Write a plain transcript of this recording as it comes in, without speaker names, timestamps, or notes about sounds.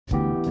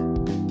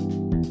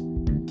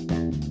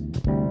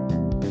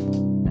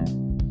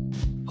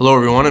Hello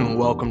everyone and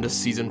welcome to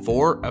Season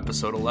 4,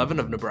 Episode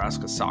 11 of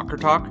Nebraska Soccer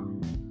Talk.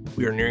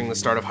 We are nearing the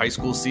start of high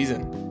school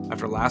season.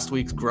 After last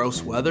week's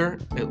gross weather,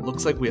 it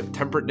looks like we have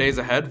temperate days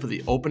ahead for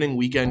the opening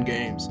weekend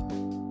games.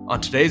 On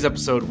today's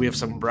episode, we have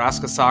some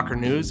Nebraska soccer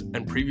news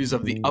and previews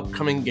of the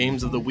upcoming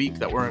games of the week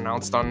that were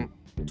announced on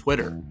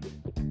Twitter.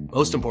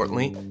 Most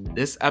importantly,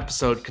 this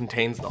episode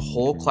contains the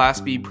whole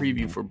Class B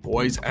preview for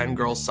boys and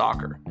girls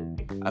soccer.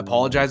 I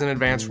apologize in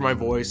advance for my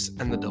voice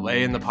and the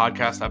delay in the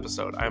podcast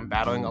episode. I am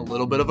battling a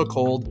little bit of a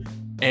cold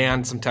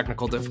and some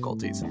technical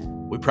difficulties.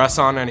 We press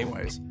on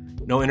anyways.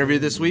 No interview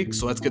this week,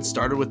 so let's get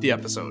started with the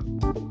episode.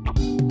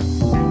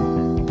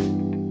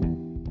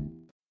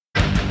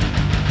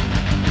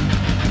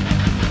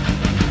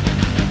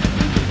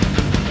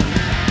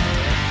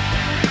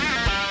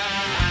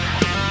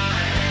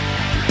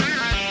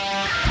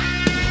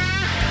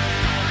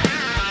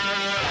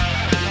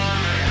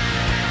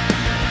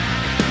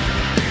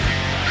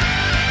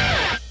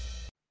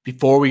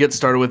 Before we get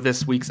started with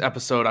this week's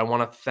episode, I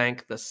want to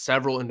thank the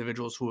several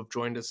individuals who have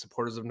joined as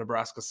supporters of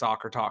Nebraska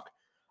Soccer Talk.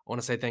 I want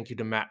to say thank you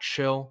to Matt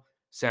Schill,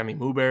 Sammy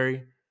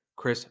Muberry,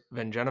 Chris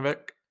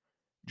Venjanovic,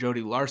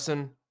 Jody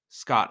Larson,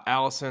 Scott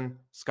Allison,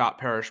 Scott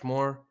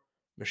Parrish-Moore,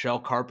 Michelle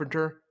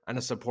Carpenter, and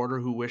a supporter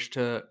who wished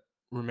to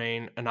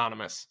remain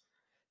anonymous.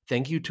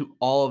 Thank you to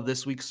all of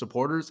this week's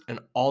supporters and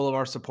all of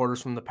our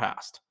supporters from the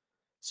past.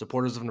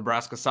 Supporters of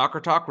Nebraska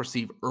Soccer Talk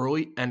receive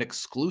early and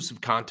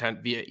exclusive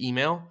content via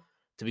email.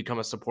 To become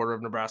a supporter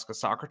of Nebraska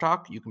Soccer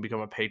Talk, you can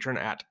become a patron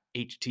at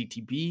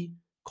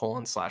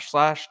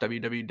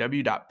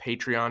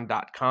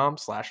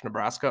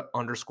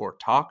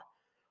http://www.patreon.com/Nebraska_talk,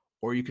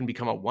 or you can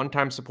become a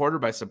one-time supporter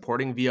by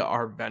supporting via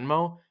our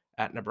Venmo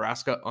at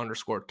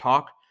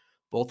Nebraska_talk.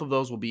 Both of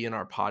those will be in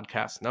our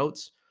podcast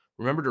notes.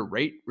 Remember to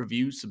rate,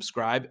 review,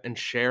 subscribe, and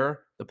share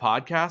the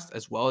podcast,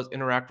 as well as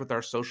interact with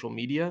our social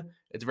media.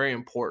 It's very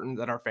important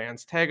that our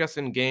fans tag us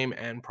in game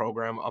and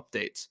program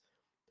updates.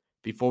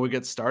 Before we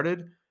get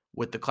started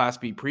with the Class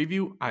B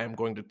preview, I am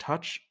going to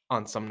touch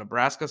on some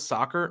Nebraska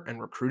soccer and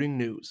recruiting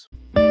news.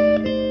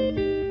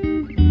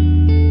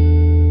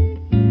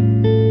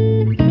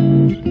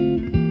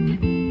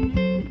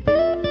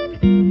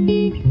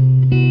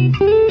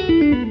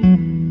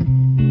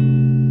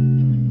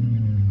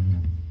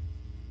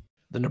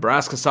 The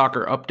Nebraska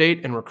Soccer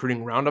Update and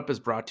Recruiting Roundup is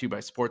brought to you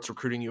by Sports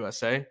Recruiting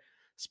USA.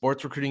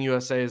 Sports Recruiting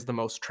USA is the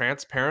most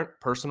transparent,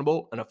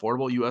 personable, and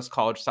affordable U.S.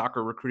 college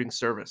soccer recruiting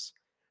service.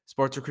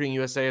 Sports Recruiting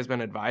USA has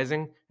been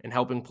advising and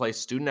helping place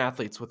student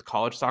athletes with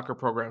college soccer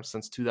programs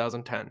since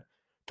 2010.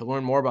 To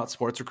learn more about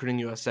Sports Recruiting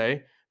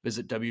USA,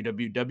 visit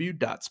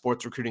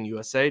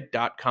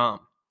www.sportsrecruitingusa.com.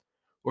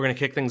 We're going to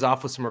kick things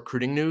off with some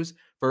recruiting news.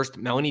 First,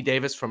 Melanie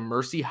Davis from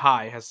Mercy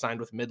High has signed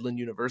with Midland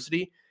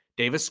University.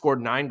 Davis scored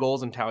 9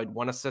 goals and tallied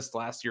 1 assist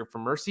last year for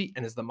Mercy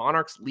and is the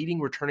Monarchs'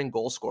 leading returning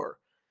goal scorer.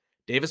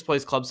 Davis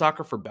plays club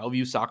soccer for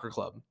Bellevue Soccer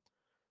Club.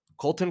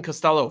 Colton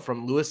Costello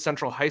from Lewis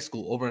Central High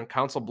School over in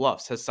Council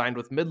Bluffs has signed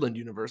with Midland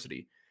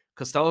University.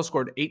 Costello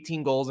scored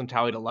 18 goals and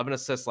tallied 11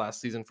 assists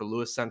last season for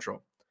Lewis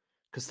Central.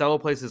 Costello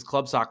plays his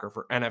club soccer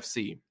for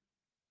NFC.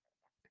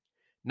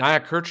 Nia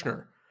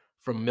Kirchner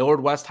from Millard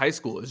West High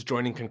School is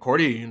joining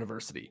Concordia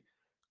University.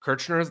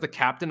 Kirchner is the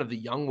captain of the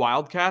Young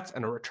Wildcats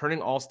and a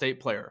returning All-State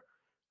player.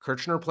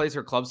 Kirchner plays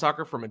her club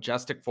soccer for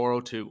Majestic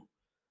 402.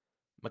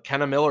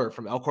 McKenna Miller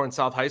from Elkhorn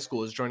South High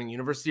School is joining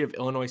University of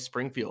Illinois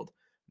Springfield.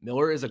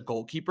 Miller is a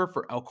goalkeeper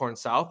for Elkhorn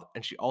South,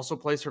 and she also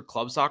plays her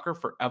club soccer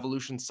for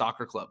Evolution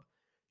Soccer Club.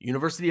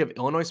 University of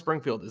Illinois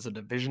Springfield is a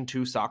Division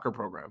II soccer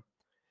program.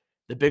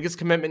 The biggest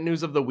commitment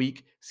news of the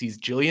week sees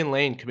Jillian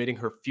Lane committing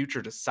her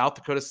future to South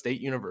Dakota State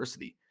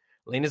University.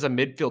 Lane is a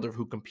midfielder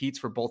who competes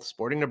for both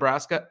Sporting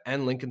Nebraska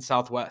and Lincoln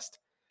Southwest.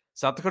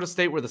 South Dakota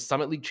State were the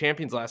Summit League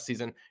champions last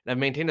season and have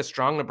maintained a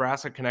strong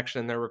Nebraska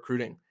connection in their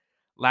recruiting.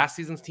 Last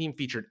season's team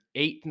featured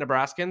 8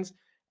 Nebraskans,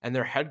 and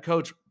their head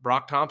coach,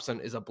 Brock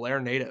Thompson, is a Blair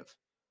native.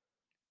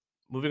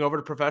 Moving over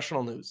to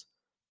professional news.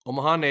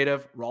 Omaha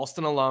native,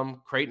 Ralston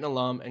alum, Creighton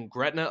alum, and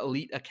Gretna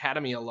Elite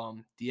Academy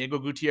alum Diego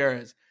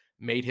Gutierrez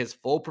made his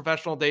full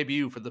professional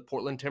debut for the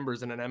Portland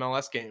Timbers in an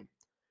MLS game.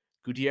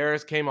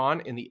 Gutierrez came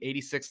on in the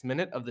 86th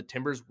minute of the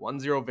Timbers'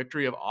 1-0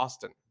 victory of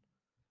Austin.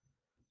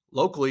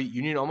 Locally,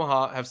 Union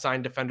Omaha have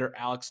signed defender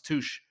Alex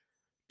Touche.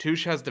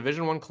 Touche has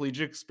Division I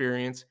collegiate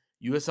experience,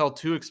 USL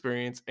II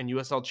experience, and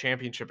USL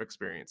Championship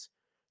experience.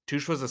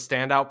 Touche was a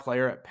standout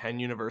player at Penn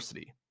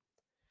University.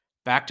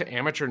 Back to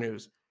amateur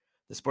news.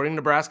 The Sporting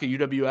Nebraska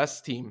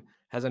UWS team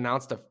has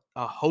announced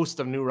a host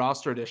of new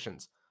roster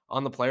additions.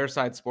 On the player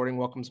side, Sporting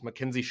welcomes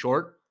Mackenzie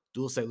Short,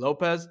 Dulce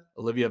Lopez,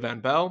 Olivia Van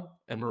Bell,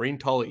 and Maureen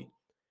Tully.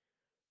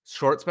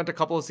 Short spent a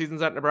couple of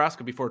seasons at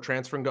Nebraska before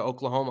transferring to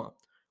Oklahoma.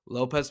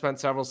 Lopez spent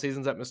several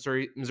seasons at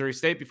Missouri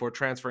State before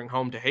transferring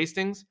home to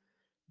Hastings.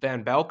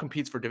 Van Bell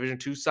competes for Division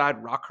II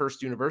side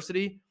Rockhurst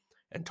University,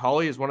 and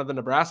Tully is one of the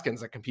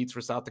Nebraskans that competes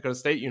for South Dakota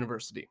State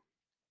University.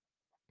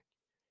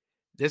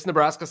 This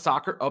Nebraska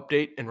Soccer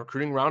Update and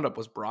Recruiting Roundup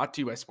was brought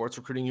to you by Sports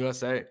Recruiting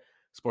USA.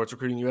 Sports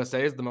Recruiting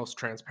USA is the most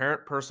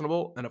transparent,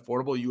 personable, and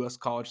affordable U.S.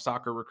 college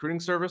soccer recruiting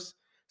service.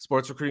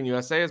 Sports Recruiting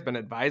USA has been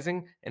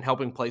advising and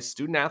helping place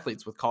student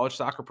athletes with college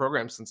soccer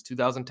programs since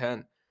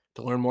 2010.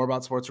 To learn more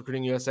about Sports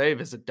Recruiting USA,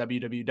 visit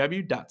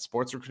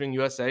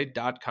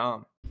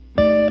www.sportsrecruitingusa.com.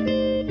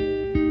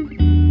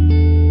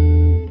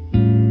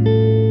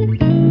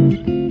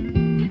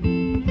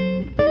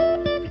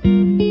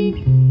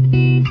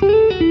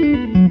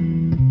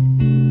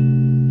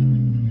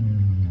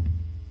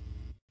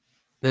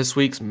 This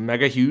week's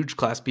mega huge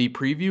Class B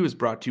preview is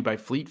brought to you by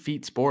Fleet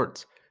Feet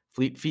Sports.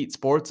 Fleet Feet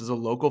Sports is a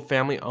local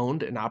family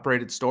owned and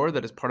operated store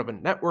that is part of a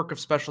network of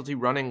specialty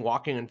running,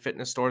 walking, and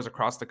fitness stores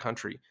across the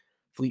country.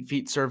 Fleet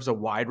Feet serves a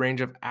wide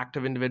range of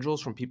active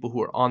individuals, from people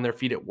who are on their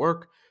feet at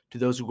work, to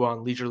those who go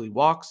on leisurely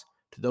walks,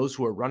 to those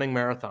who are running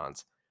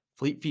marathons.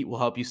 Fleet Feet will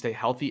help you stay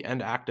healthy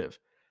and active.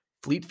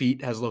 Fleet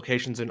Feet has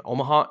locations in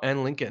Omaha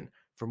and Lincoln.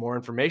 For more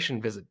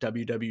information, visit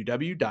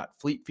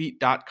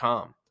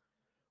www.fleetfeet.com.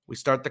 We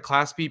start the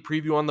Class B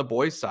preview on the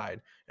boys'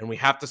 side, and we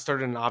have to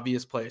start in an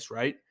obvious place,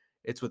 right?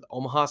 It's with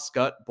Omaha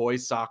Skutt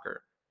boys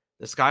soccer.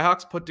 The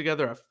Skyhawks put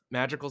together a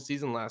magical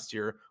season last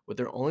year, with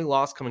their only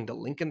loss coming to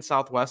Lincoln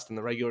Southwest in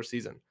the regular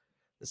season.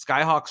 The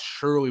Skyhawks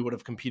surely would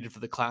have competed for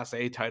the Class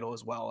A title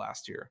as well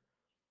last year.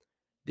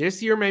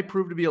 This year may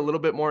prove to be a little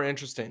bit more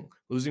interesting.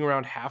 Losing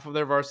around half of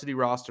their varsity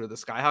roster, the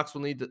Skyhawks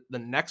will need the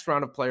next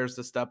round of players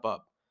to step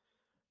up.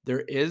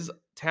 There is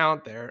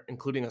talent there,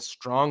 including a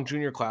strong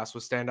junior class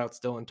with standouts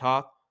Dylan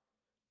Toth,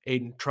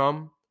 Aiden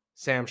Trum,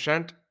 Sam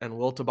Shent, and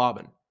Will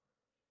Tabobin.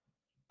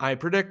 I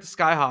predict the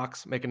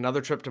Skyhawks make another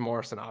trip to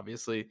Morrison,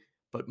 obviously,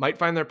 but might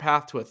find their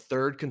path to a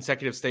third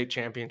consecutive state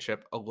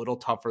championship a little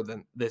tougher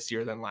than this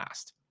year than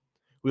last.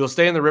 We will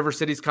stay in the River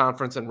Cities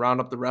Conference and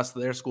round up the rest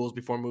of their schools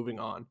before moving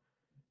on.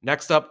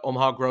 Next up,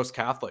 Omaha Gross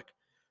Catholic.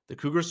 The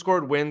Cougars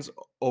scored wins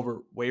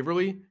over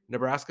Waverly,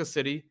 Nebraska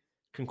City,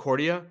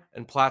 Concordia,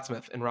 and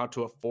Plattsmouth en route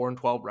to a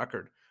 4-12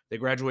 record. They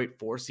graduate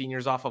 4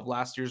 seniors off of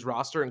last year's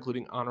roster,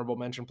 including honorable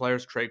mention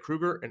players Trey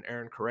Kruger and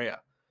Aaron Correa.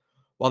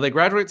 While they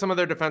graduate some of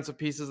their defensive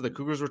pieces, the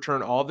Cougars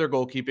return all of their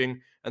goalkeeping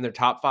and their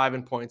top 5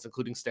 in points,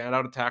 including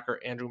standout attacker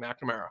Andrew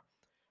McNamara.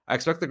 I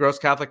expect the Gross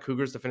Catholic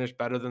Cougars to finish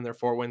better than their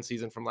 4-win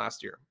season from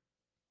last year.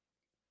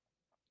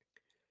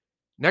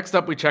 Next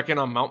up, we check in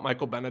on Mount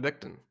Michael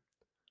Benedictine.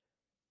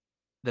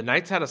 The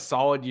Knights had a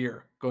solid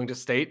year, going to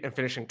state and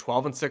finishing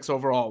 12-6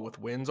 overall with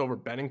wins over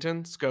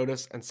Bennington,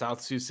 Scotus, and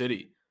South Sioux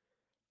City.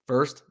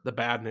 First, the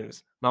bad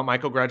news. Mount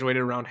Michael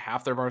graduated around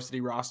half their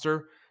varsity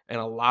roster and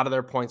a lot of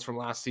their points from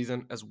last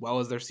season, as well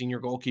as their senior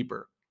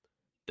goalkeeper.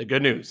 The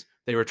good news,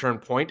 they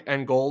returned point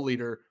and goal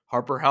leader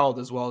Harper Held,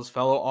 as well as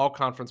fellow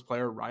all-conference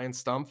player Ryan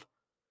Stumpf.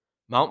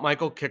 Mount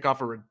Michael kick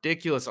off a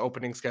ridiculous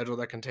opening schedule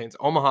that contains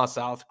Omaha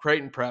South,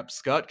 Creighton Prep,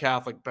 Skutt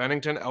Catholic,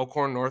 Bennington,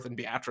 Elkhorn North, and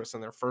Beatrice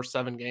in their first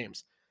 7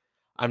 games.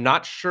 I'm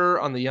not sure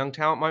on the young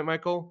talent Mount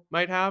Michael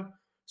might have,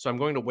 so I'm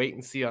going to wait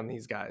and see on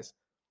these guys.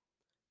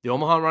 The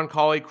Omaha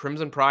Roncalli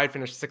Crimson Pride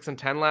finished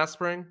 6-10 last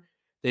spring.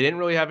 They didn't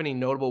really have any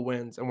notable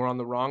wins and were on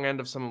the wrong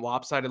end of some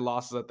lopsided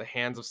losses at the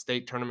hands of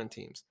state tournament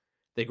teams.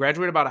 They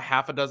graduate about a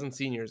half a dozen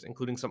seniors,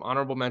 including some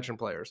honorable mention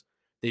players.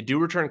 They do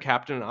return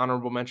captain and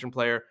honorable mention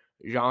player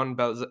Jean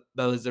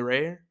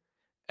Belizere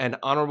and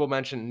honorable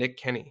mention Nick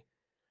Kenny.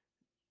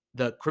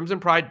 The Crimson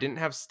Pride didn't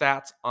have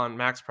stats on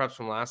max preps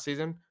from last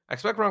season. I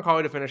expect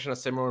Roncalli to finish in a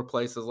similar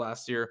place as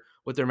last year,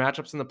 with their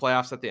matchups in the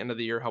playoffs at the end of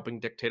the year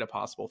helping dictate a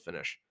possible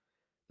finish.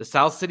 The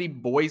South City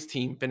boys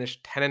team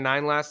finished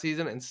 10-9 last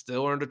season and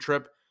still earned a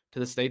trip to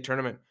the state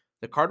tournament.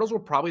 The Cardinals were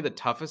probably the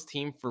toughest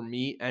team for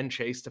me and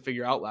Chase to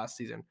figure out last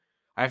season.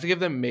 I have to give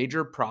them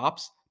major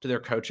props to their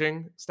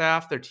coaching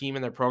staff, their team,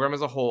 and their program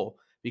as a whole,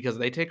 because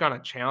they take on a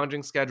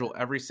challenging schedule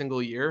every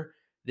single year.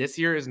 This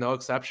year is no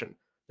exception.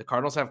 The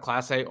Cardinals have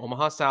Class A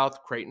Omaha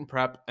South, Creighton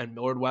Prep, and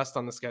Millard West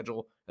on the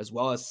schedule, as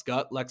well as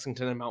Skutt,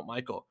 Lexington, and Mount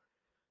Michael.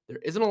 There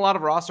isn't a lot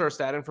of roster or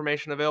stat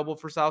information available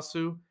for South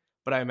Sioux,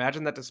 but I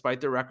imagine that despite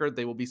their record,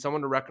 they will be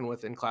someone to reckon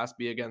with in Class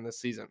B again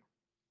this season.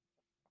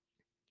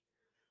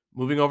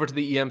 Moving over to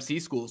the EMC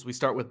schools, we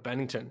start with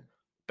Bennington.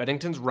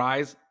 Bennington's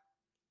rise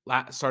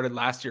started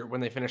last year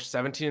when they finished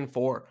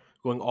 17-4,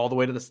 going all the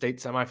way to the state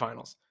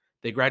semifinals.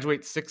 They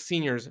graduate 6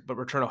 seniors, but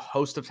return a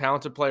host of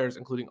talented players,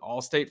 including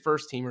all-state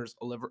first-teamers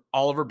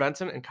Oliver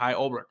Benson and Kai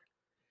Ulbrich.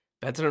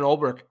 Benson and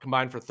Ulbrich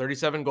combined for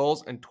 37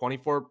 goals and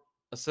 24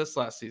 assists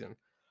last season.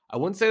 I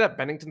wouldn't say that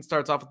Bennington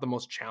starts off with the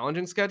most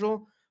challenging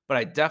schedule, but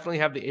I definitely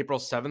have the April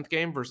 7th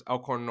game versus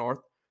Elkhorn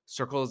North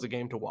circled as a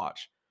game to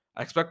watch.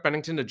 I expect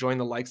Bennington to join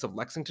the likes of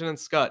Lexington and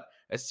Skutt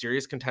as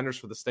serious contenders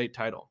for the state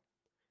title.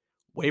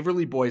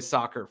 Waverly boys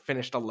soccer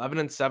finished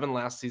 11-7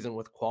 last season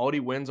with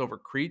quality wins over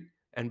Crete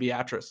and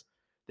Beatrice.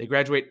 They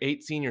graduate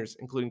 8 seniors,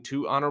 including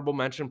 2 honorable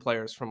mention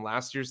players from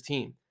last year's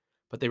team,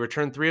 but they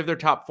return 3 of their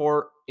top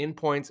 4 in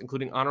points,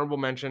 including honorable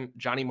mention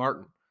Johnny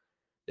Martin.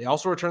 They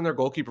also return their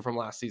goalkeeper from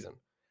last season.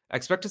 I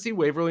expect to see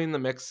Waverly in the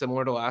mix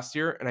similar to last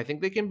year, and I think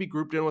they can be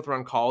grouped in with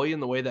Roncalli in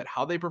the way that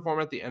how they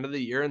perform at the end of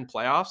the year in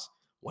playoffs,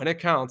 when it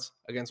counts,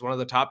 against one of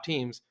the top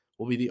teams,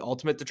 will be the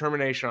ultimate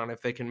determination on if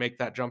they can make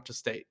that jump to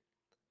state.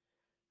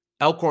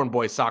 Elkhorn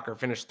boys soccer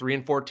finished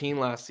 3-14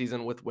 last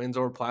season with wins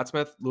over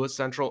Plattsmouth, Lewis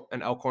Central,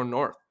 and Elkhorn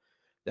North.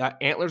 The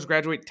Antlers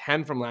graduate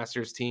 10 from last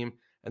year's team,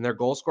 and their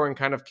goal scoring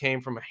kind of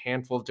came from a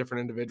handful of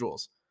different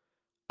individuals.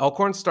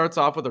 Elkhorn starts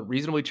off with a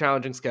reasonably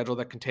challenging schedule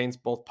that contains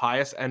both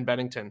Pius and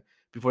Bennington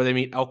before they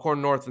meet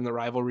Elkhorn North in the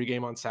rivalry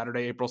game on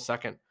Saturday, April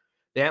 2nd.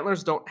 The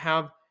Antlers don't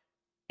have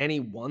any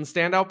one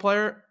standout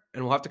player,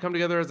 and will have to come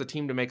together as a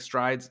team to make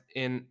strides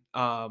in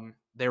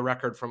their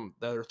record from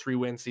their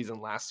 3-win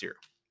season last year.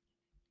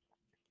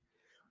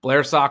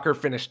 Blair Soccer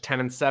finished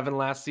 10-7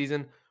 last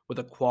season with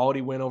a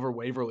quality win over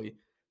Waverly.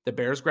 The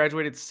Bears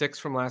graduated 6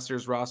 from last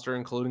year's roster,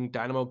 including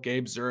Dynamo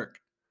Gabe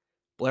Zurich.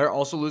 Blair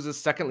also loses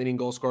second leading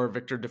goal scorer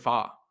Victor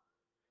Defa.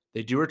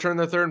 They do return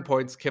their third in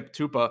points, Kip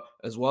Tupa,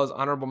 as well as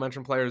honorable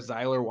mention player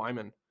Zyler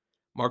Wyman.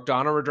 Mark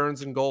Donna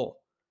returns in goal.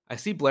 I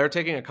see Blair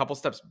taking a couple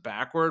steps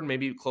backward,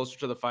 maybe closer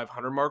to the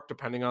 500 mark,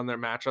 depending on their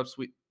matchups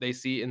they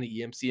see in the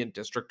EMC and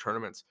district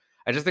tournaments.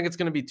 I just think it's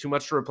going to be too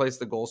much to replace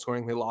the goal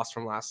scoring they lost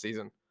from last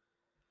season.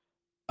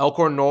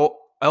 Elkhorn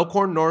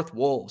North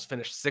Wolves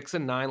finished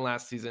 6-9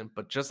 last season,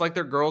 but just like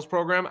their girls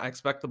program, I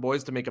expect the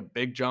boys to make a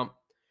big jump.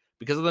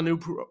 Because of the new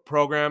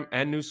program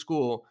and new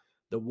school,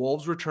 the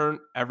Wolves return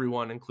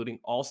everyone, including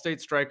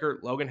all-state striker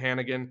Logan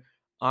Hannigan,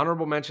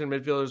 honorable mention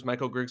midfielders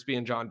Michael Grigsby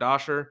and John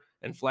Dosher,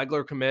 and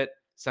Flagler commit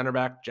center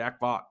back Jack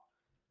Vaught.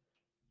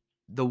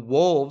 The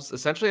Wolves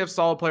essentially have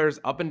solid players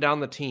up and down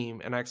the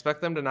team, and I expect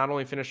them to not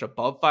only finish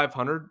above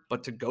 500,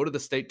 but to go to the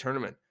state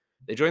tournament.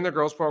 They joined their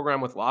girls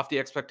program with lofty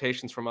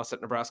expectations from us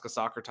at Nebraska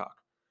Soccer Talk.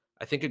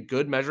 I think a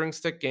good measuring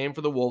stick game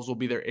for the Wolves will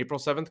be their April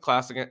 7th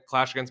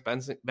clash against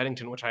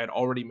Bennington, which I had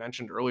already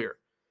mentioned earlier.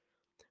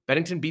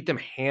 Bennington beat them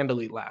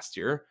handily last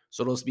year,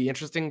 so it'll be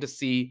interesting to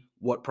see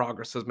what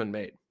progress has been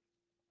made.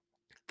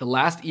 The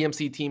last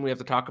EMC team we have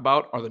to talk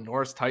about are the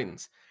Norris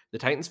Titans. The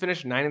Titans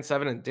finished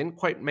 9-7 and didn't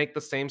quite make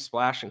the same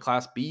splash in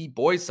Class B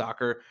boys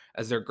soccer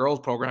as their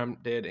girls program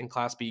did in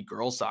Class B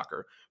girls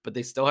soccer, but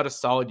they still had a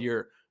solid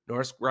year.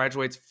 Norris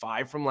graduates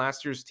 5 from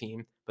last year's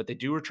team, but they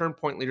do return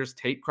point leaders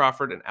Tate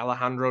Crawford and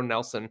Alejandro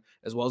Nelson,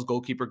 as well as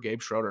goalkeeper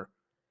Gabe Schroeder.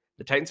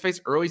 The Titans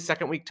face early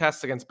second-week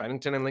tests against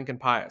Bennington and Lincoln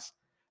Pius.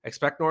 I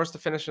expect Norris to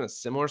finish in a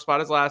similar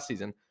spot as last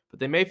season, but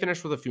they may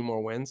finish with a few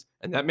more wins,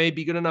 and that may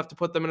be good enough to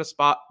put them in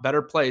a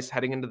better place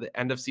heading into the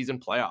end-of-season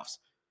playoffs.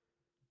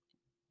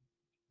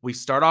 We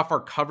start off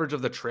our coverage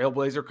of the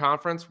Trailblazer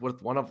Conference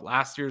with one of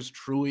last year's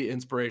truly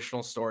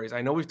inspirational stories.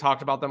 I know we've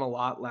talked about them a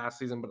lot last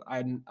season, but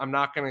I'm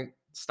not going to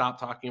stop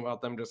talking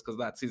about them just because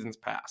that season's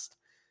passed.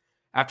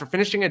 After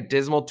finishing a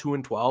dismal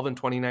 2-12 in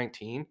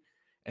 2019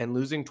 and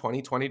losing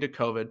 2020 to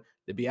COVID,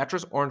 the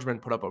Beatrice Orangemen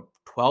put up a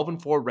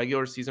 12-4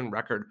 regular season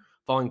record,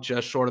 falling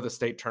just short of the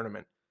state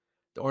tournament.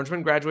 The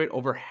Orangemen graduate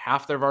over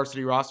half their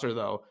varsity roster,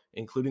 though,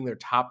 including their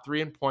top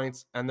 3 in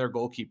points and their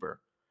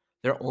goalkeeper.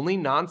 Their only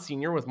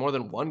non-senior with more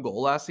than 1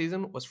 goal last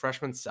season was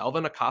freshman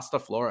Selvin Acosta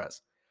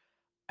Flores.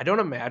 I don't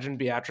imagine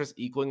Beatrice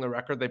equaling the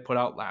record they put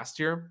out last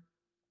year,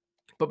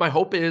 but my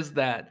hope is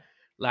that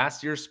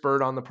last year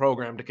spurred on the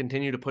program to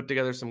continue to put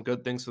together some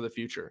good things for the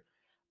future.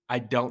 I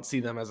don't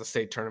see them as a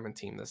state tournament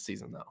team this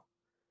season, though.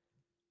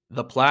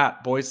 The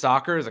Platte boys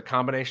soccer is a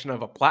combination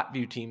of a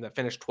Platteview team that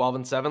finished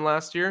 12-7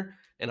 last year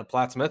and a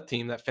Platte Smith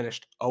team that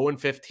finished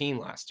 0-15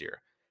 last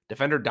year.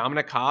 Defender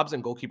Dominic Hobbs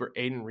and goalkeeper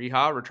Aiden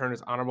Reha return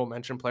as honorable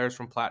mention players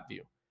from Platteview.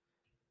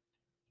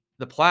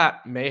 The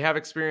Platte may have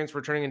experience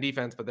returning in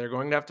defense, but they're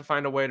going to have to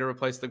find a way to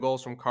replace the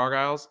goals from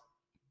Cargiles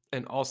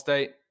and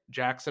Allstate,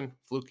 Jackson,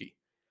 Fluky.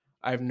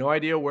 I have no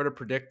idea where to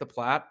predict the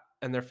Platte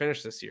and their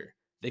finish this year.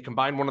 They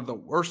combined one of the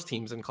worst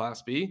teams in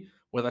Class B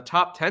with a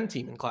top 10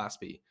 team in Class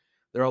B.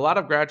 There are a lot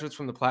of graduates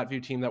from the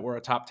Platteview team that were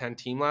a top 10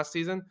 team last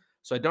season,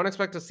 so I don't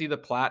expect to see the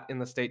Platte in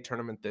the state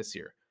tournament this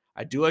year.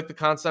 I do like the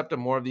concept of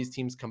more of these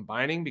teams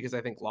combining because I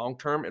think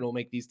long-term it will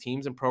make these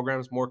teams and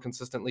programs more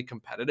consistently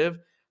competitive.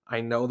 I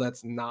know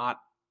that's not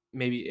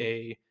maybe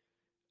a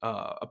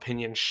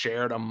opinion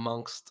shared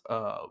amongst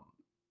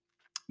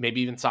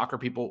maybe even soccer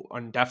people,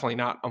 and definitely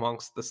not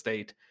amongst the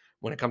state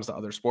when it comes to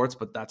other sports,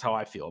 but that's how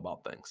I feel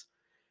about things.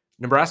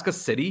 Nebraska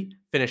City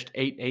finished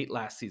 8-8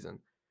 last season.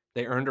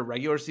 They earned a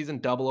regular season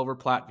double over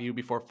Platteview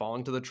before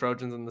falling to the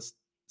Trojans in the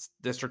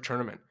district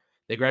tournament.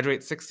 They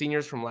graduate 6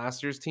 seniors from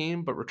last year's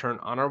team, but return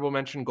honorable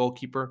mention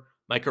goalkeeper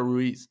Micah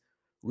Ruiz.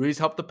 Ruiz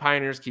helped the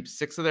Pioneers keep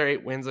 6 of their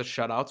 8 wins as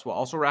shutouts while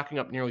also racking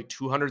up nearly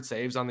 200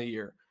 saves on the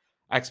year.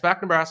 I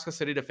expect Nebraska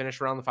City to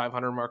finish around the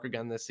 500 mark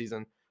again this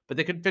season, but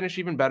they could finish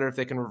even better if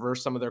they can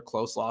reverse some of their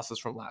close losses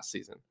from last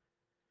season.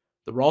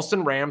 The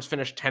Ralston Rams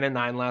finished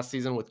 10-9 last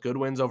season with good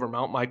wins over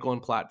Mount Michael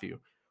and Platteview.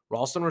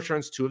 Ralston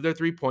returns 2 of their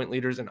 3-point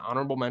leaders and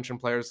honorable mention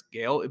players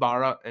Gail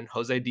Ibarra and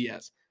Jose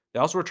Diaz. They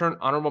also return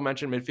honorable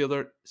mention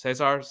midfielder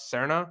Cesar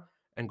Serna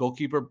and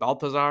goalkeeper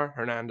Baltazar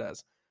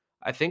Hernandez.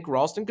 I think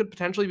Ralston could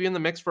potentially be in the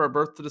mix for a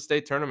berth to the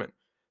state tournament.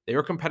 They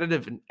were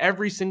competitive in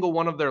every single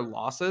one of their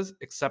losses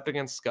except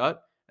against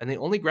Scott, and they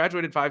only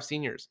graduated 5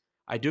 seniors.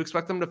 I do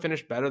expect them to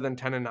finish better than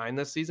 10-9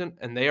 this season,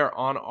 and they are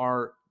on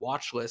our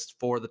watch list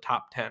for the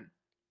top 10.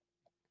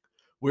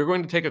 We're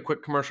going to take a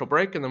quick commercial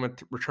break and then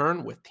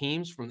return with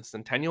teams from the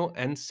Centennial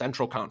and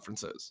Central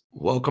Conferences.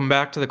 Welcome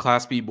back to the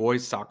Class B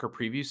Boys Soccer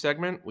Preview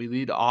segment. We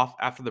lead off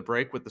after the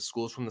break with the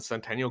schools from the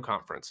Centennial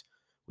Conference.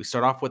 We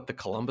start off with the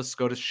Columbus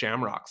SCOTUS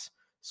Shamrocks.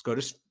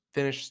 SCOTUS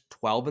finished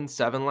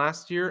 12-7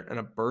 last year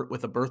and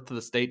with a berth to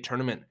the state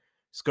tournament.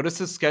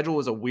 SCOTUS's schedule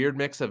was a weird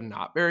mix of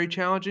not very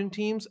challenging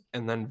teams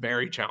and then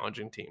very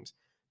challenging teams.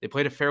 They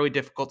played a fairly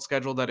difficult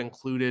schedule that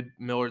included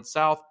Millard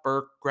South,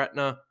 Burke,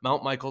 Gretna,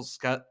 Mount Michaels,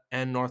 Scott,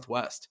 and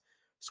Northwest.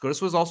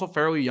 SCOTUS was also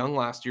fairly young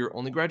last year,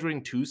 only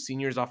graduating 2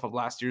 seniors off of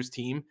last year's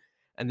team,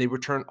 and they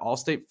returned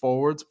all-state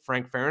forwards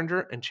Frank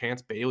Farringer and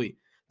Chance Bailey.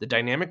 The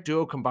dynamic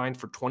duo combined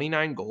for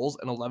 29 goals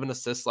and 11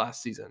 assists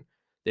last season.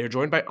 They are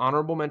joined by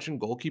honorable mention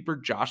goalkeeper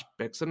Josh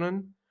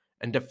Bixenen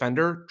and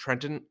defender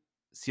Trenton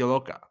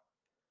Cialoka.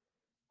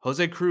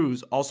 Jose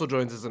Cruz also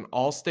joins as an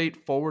all-state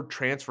forward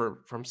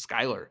transfer from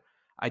Schuyler.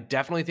 I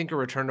definitely think a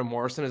return to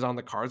Morrison is on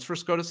the cards for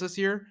SCOTUS this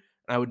year,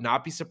 and I would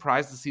not be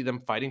surprised to see them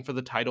fighting for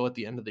the title at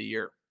the end of the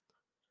year.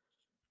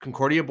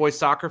 Concordia Boys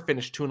Soccer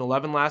finished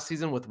 2-11 last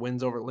season with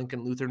wins over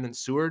Lincoln Lutheran and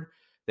Seward.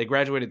 They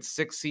graduated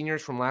 6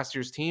 seniors from last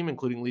year's team,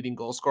 including leading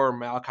goal scorer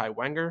Malachi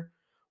Wenger.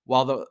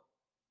 While the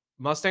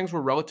Mustangs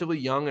were relatively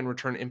young and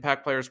returned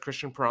impact players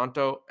Christian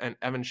Peranto and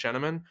Evan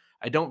Sheneman,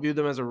 I don't view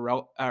them as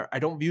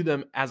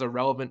a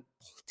relevant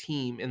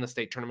team in the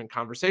state tournament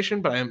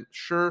conversation, but I am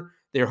sure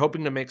they are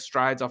hoping to make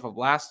strides off of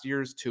last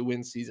year's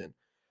 2-win season.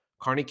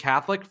 Kearney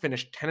Catholic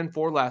finished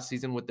 10-4 last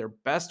season with their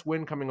best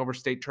win coming over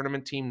state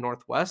tournament team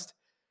Northwest.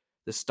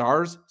 The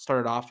Stars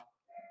started off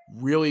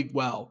really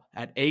well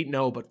at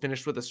 8-0, but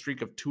finished with a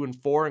streak of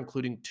 2-4,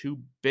 including 2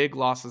 big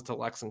losses to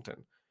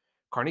Lexington.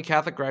 Kearney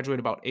Catholic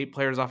graduated about 8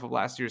 players off of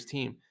last year's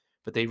team,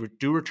 but they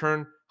do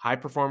return high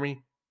performer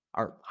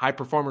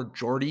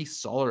Jordy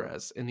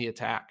Solares in the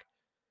attack.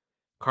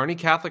 Kearney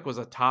Catholic was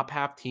a top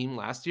half team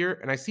last year,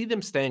 and I see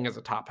them staying as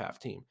a top half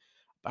team.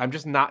 But I'm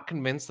just not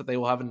convinced that they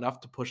will have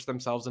enough to push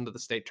themselves into the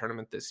state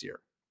tournament this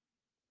year.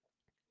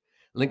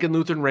 Lincoln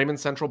Lutheran Raymond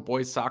Central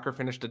Boys Soccer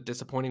finished a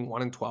disappointing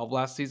 1-12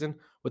 last season,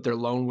 with their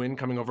lone win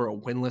coming over a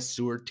winless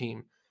Seward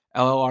team.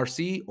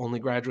 LLRC only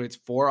graduates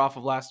 4 off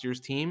of last year's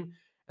team,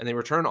 and they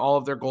return all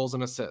of their goals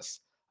and assists.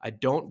 I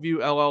don't view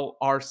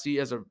LLRC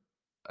as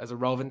a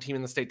relevant team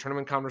in the state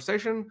tournament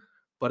conversation,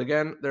 but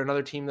again, they're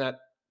another team that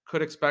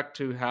could expect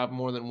to have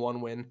more than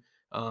 1 win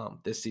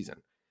this season.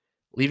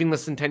 Leaving the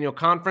Centennial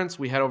Conference,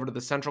 we head over to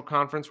the Central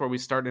Conference, where we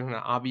start in an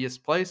obvious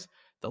place,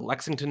 the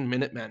Lexington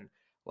Minutemen.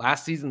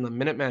 Last season, the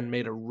Minutemen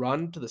made a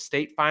run to the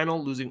state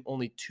final, losing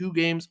only 2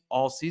 games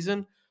all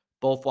season.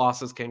 Both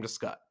losses came to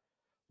Scott.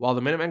 While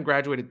the Minutemen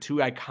graduated 2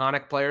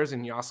 iconic players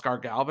in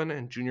Yaskar Galvin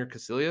and Junior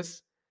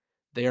Casillas,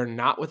 they are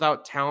not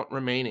without talent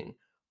remaining.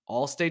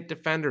 All-state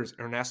defenders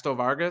Ernesto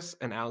Vargas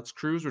and Alex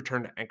Cruz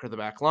returned to anchor the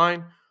back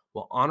line,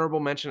 while honorable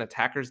mention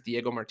attackers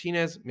Diego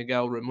Martinez,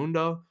 Miguel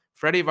Raimundo,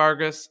 Freddie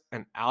Vargas,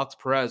 and Alex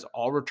Perez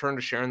all returned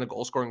to sharing the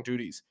goal-scoring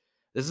duties.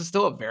 This is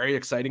still a very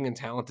exciting and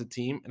talented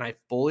team, and I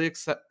fully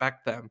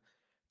expect them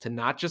to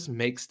not just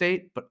make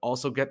state, but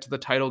also get to the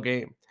title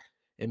game.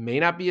 It may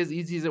not be as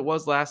easy as it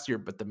was last year,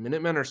 but the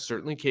Minutemen are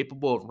certainly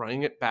capable of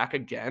running it back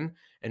again,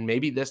 and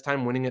maybe this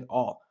time winning it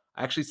all.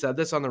 I actually said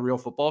this on the Real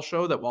Football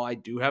Show that while I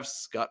do have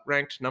Scott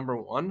ranked number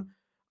 1,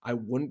 I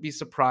wouldn't be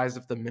surprised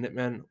if the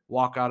Minutemen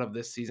walk out of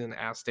this season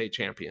as state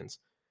champions.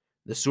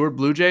 The Seward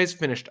Blue Jays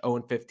finished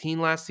 0-15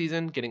 last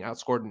season, getting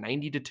outscored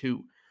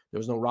 90-2. There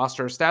was no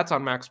roster or stats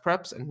on Max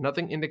Preps, and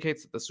nothing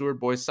indicates that the Seward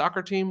Boys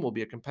soccer team will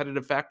be a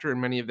competitive factor in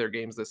many of their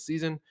games this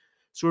season.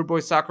 Seward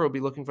Boys soccer will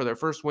be looking for their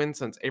first win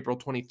since April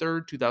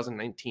 23,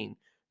 2019.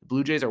 The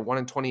Blue Jays are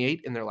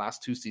 1-28 in their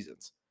last 2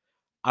 seasons.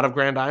 Out of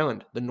Grand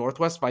Island, the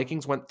Northwest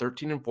Vikings went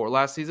 13-4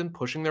 last season,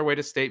 pushing their way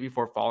to state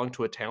before falling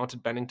to a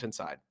talented Bennington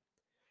side.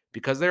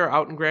 Because they are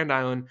out in Grand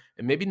Island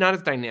and maybe not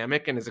as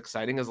dynamic and as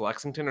exciting as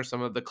Lexington or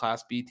some of the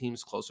Class B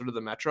teams closer to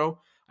the Metro,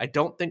 I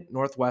don't think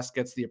Northwest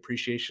gets the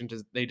appreciation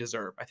they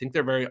deserve. I think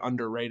they're very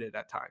underrated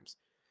at times.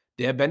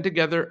 They have been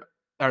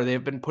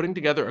putting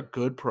together a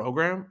good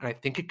program, and I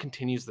think it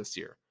continues this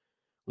year.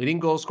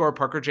 Leading goal scorer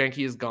Parker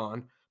Janke is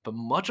gone, but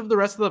much of the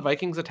rest of the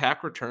Vikings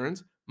attack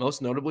returns,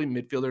 most notably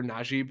midfielder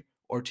Najib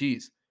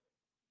Ortiz.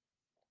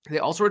 They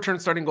also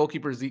returned starting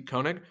goalkeeper Zeke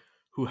Koenig,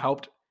 who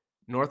helped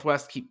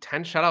Northwest keep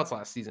 10 shutouts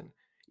last season.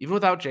 Even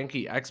without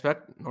Janke, I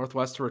expect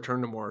Northwest to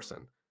return to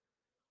Morrison.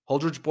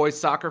 Holdridge Boys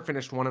Soccer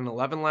finished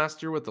 1-11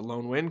 last year with the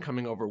lone win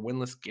coming over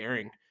winless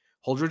Gering.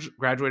 Holdridge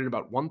graduated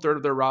about 1/3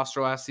 of their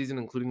roster last season,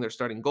 including their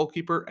starting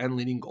goalkeeper and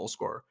leading goal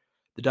scorer.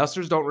 The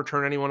Dusters don't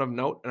return anyone of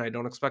note, and I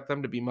don't expect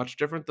them to be much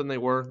different than they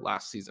were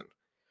last season.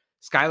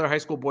 Schuyler High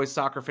School Boys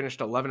Soccer finished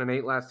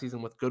 11-8 last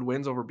season with good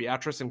wins over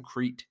Beatrice and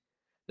Crete.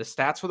 The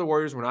stats for the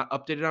Warriors were not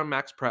updated on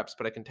Max Preps,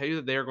 but I can tell you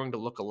that they are going to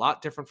look a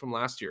lot different from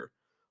last year.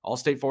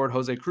 All-state forward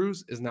Jose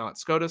Cruz is now at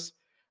SCOTUS,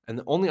 and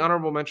the only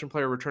honorable mention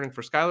player returning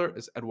for Schuyler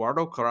is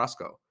Eduardo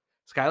Carrasco.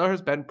 Schuyler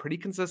has been pretty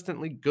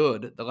consistently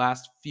good the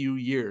last few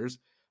years,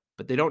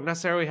 but they don't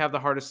necessarily have the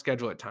hardest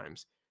schedule at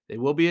times. They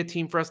will be a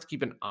team for us to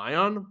keep an eye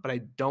on, but I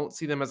don't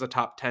see them as a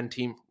top 10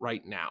 team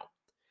right now.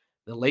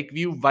 The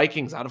Lakeview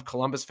Vikings out of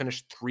Columbus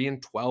finished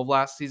 3-12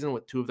 last season,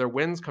 with 2 of their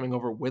wins coming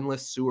over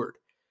winless Seward.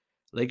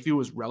 Lakeview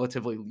was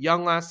relatively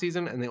young last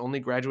season, and they only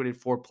graduated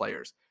 4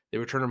 players. They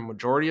returned a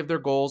majority of their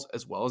goals,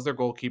 as well as their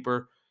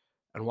goalkeeper.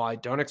 And while I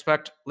don't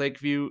expect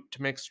Lakeview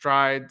to make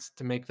strides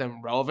to make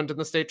them relevant in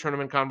the state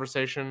tournament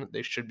conversation,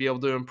 they should be able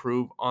to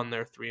improve on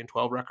their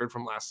 3-12 record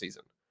from last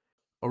season.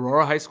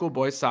 Aurora High School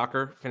boys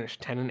soccer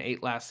finished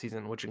 10-8 last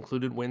season, which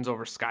included wins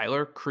over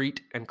Schuyler, Crete,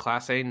 and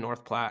Class A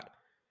North Platte.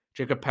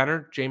 Jacob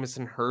Penner,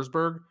 Jamison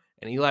Hersberg,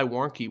 and Eli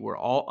Warnke were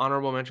all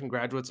honorable mention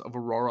graduates of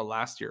Aurora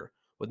last year.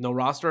 With no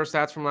roster or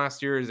stats from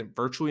last year, it is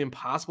virtually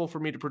impossible for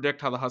me to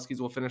predict how the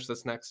Huskies will finish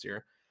this next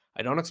year.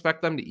 I don't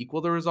expect them to equal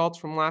the results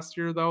from last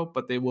year, though,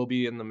 but they will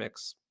be in the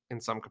mix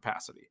in some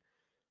capacity.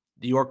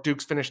 The York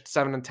Dukes finished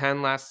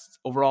 7-10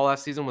 overall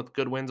last season with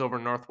good wins over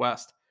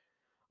Northwest.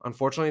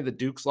 Unfortunately, the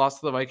Dukes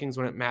lost to the Vikings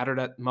when it mattered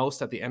at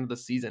most at the end of the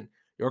season.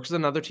 York is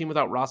another team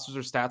without rosters or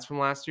stats from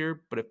last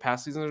year, but if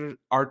past seasons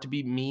are to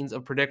be means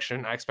of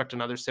prediction, I expect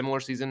another similar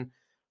season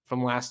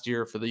from last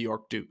year for the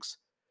York Dukes.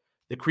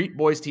 The Crete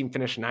boys team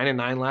finished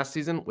 9-9 last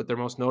season, with their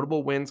most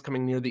notable wins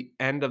coming near the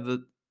end of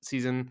the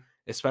season,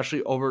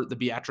 especially over the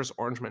Beatrice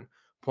Orangemen.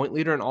 Point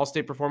leader and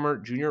all-state performer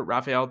junior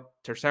Rafael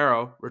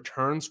Tercero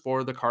returns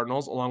for the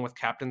Cardinals, along with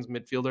captains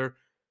midfielder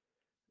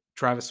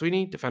Travis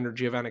Sweeney, defender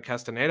Giovanni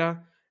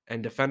Castaneda,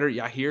 and defender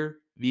Yahir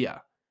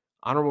Villa.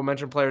 Honorable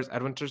mention players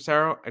Edwin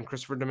Tercero and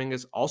Christopher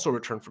Dominguez also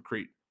returned for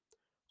Crete.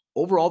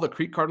 Overall, the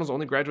Crete Cardinals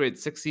only graduated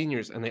 6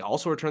 seniors, and they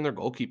also returned their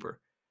goalkeeper.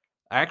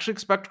 I actually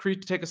expect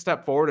Crete to take a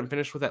step forward and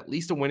finish with at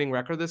least a winning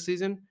record this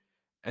season,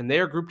 and they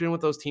are grouped in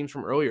with those teams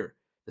from earlier.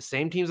 The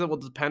same teams that will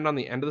depend on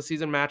the end of the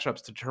season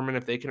matchups to determine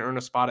if they can earn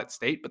a spot at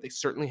state, but they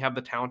certainly have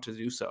the talent to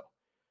do so.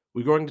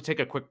 We're going to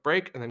take a quick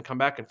break and then come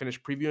back and finish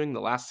previewing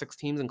the last 6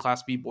 teams in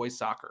Class B boys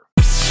soccer.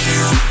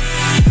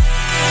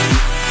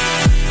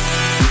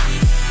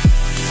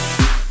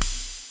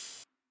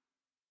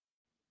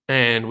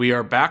 And we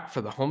are back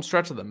for the home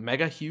stretch of the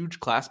mega huge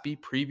Class B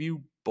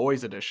preview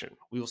boys edition.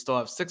 We will still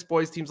have 6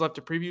 boys teams left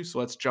to preview, so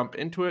let's jump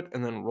into it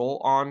and then roll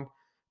on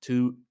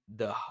to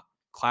the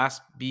Class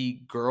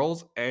B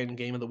girls and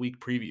game of the week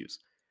previews.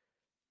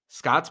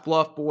 Scotts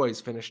Bluff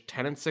boys finished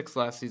 10-6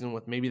 last season,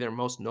 with maybe their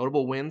most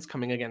notable wins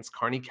coming against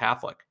Kearney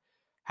Catholic.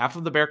 Half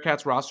of the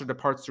Bearcats roster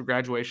departs through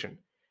graduation.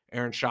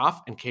 Aaron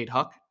Schaff and Kate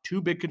Huck, 2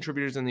 big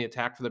contributors in the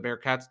attack for the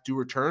Bearcats, do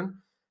return.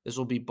 This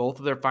will be both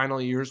of their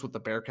final years with the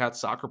Bearcats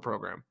soccer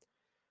program.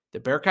 The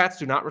Bearcats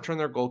do not return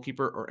their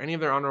goalkeeper or any of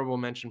their honorable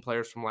mention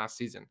players from last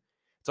season.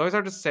 It's always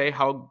hard to say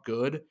how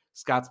good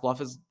Scotts Bluff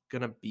is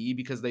going to be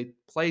because they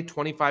play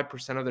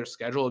 25% of their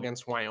schedule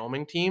against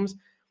Wyoming teams,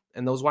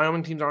 and those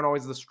Wyoming teams aren't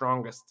always the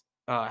strongest,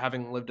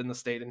 having lived in the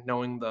state and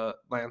knowing the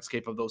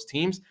landscape of those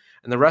teams.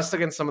 And the rest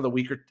against some of the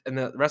weaker, and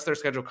the rest of their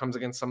schedule comes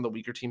against some of the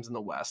weaker teams in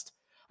the West.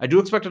 I do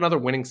expect another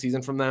winning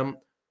season from them.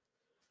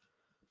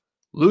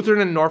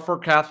 Lutheran and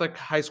Norfolk Catholic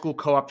High School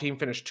co-op team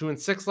finished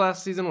 2-6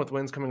 last season, with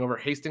wins coming over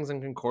Hastings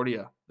and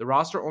Concordia. The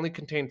roster only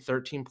contained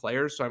 13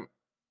 players, so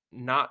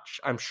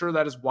I'm sure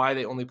that is why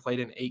they only played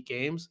in 8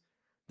 games.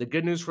 The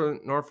good news for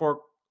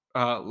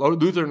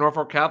Lutheran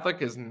Norfolk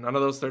Catholic is none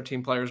of those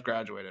 13 players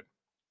graduated.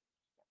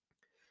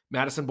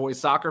 Madison boys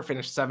soccer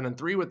finished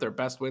 7-3, with their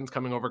best wins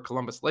coming over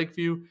Columbus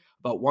Lakeview.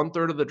 About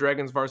 1/3 of the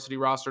Dragons varsity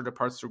roster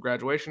departs through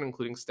graduation,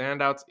 including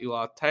standouts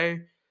Ela Tay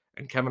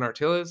and Kevin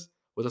Artiles.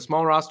 With a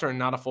small roster and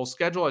not a full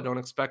schedule, I don't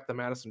expect the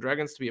Madison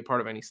Dragons to be a part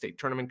of any state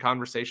tournament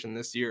conversation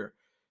this year.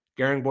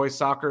 Gering boys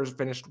soccer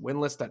finished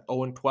winless at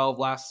 0-12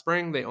 last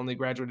spring. They only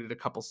graduated a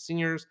couple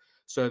seniors,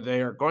 so they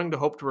are going to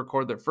hope to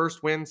record their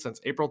first win since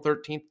April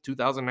 13th,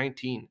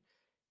 2019.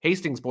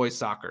 Hastings boys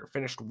soccer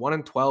finished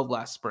 1-12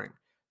 last spring.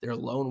 Their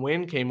lone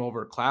win came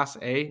over Class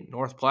A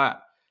North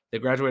Platte. They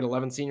graduated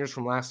 11 seniors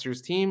from last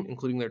year's team,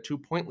 including their 2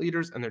 point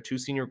leaders and their 2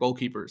 senior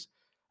goalkeepers.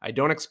 I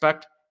don't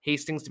expect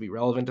Hastings to be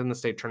relevant in the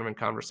state tournament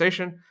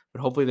conversation,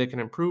 but hopefully they can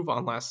improve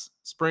on last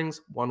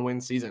spring's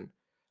 1-win season.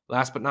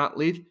 Last but not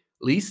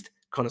least,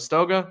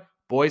 Conestoga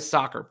boys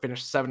soccer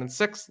finished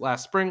 7-6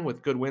 last spring,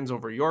 with good wins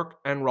over York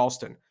and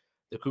Ralston.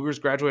 The Cougars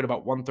graduate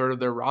about 1/3 of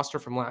their roster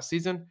from last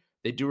season.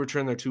 They do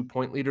return their 2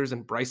 point leaders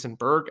in Bryson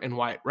Berg and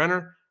Wyatt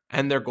Renner,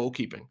 and their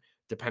goalkeeping.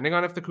 Depending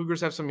on if the Cougars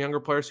have some younger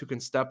players who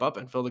can step up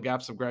and fill the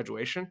gaps of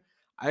graduation,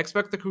 I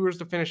expect the Cougars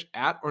to finish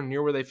at or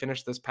near where they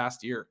finished this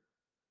past year.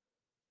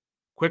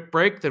 Quick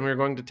break, then we're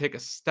going to take a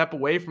step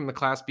away from the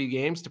Class B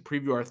games to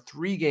preview our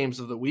 3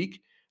 games of the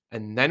week,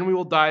 and then we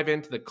will dive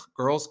into the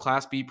girls'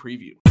 Class B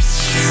preview.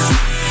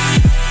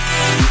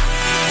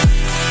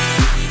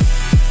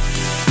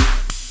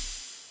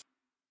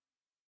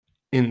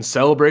 In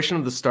celebration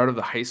of the start of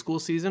the high school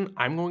season,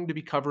 I'm going to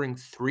be covering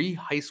 3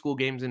 high school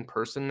games in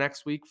person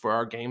next week for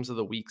our Games of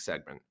the Week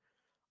segment.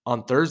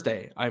 On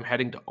Thursday, I'm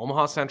heading to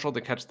Omaha Central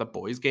to catch the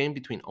boys' game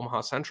between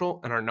Omaha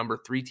Central and our number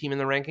 3 team in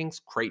the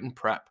rankings, Creighton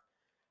Prep.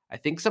 I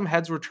think some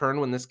heads were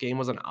turned when this game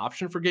was an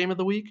option for Game of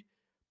the Week,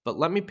 but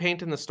let me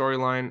paint in the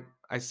storyline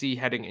I see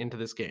heading into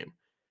this game.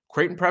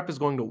 Creighton Prep is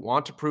going to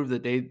want to prove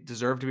that they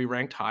deserve to be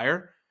ranked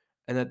higher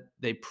and that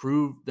they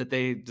prove that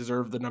they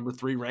deserve the number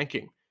 3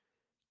 ranking.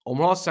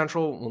 Omaha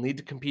Central will need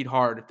to compete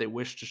hard if they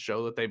wish to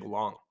show that they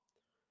belong.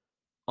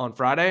 On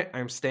Friday, I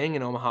am staying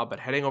in Omaha but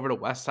heading over to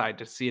Westside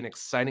to see an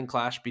exciting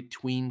clash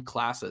between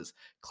classes.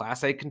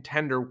 Class A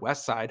contender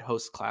Westside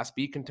hosts Class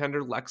B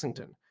contender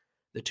Lexington.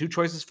 The two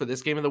choices for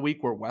this game of the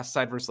week were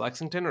Westside versus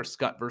Lexington or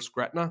Scott versus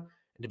Gretna,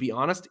 and to be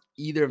honest,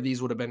 either of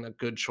these would have been a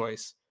good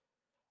choice.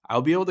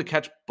 I'll be able to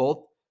catch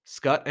both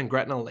Scott and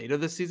Gretna later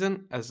this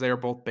season, as they are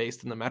both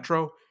based in the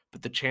Metro,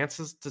 but the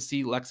chances to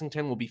see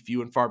Lexington will be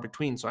few and far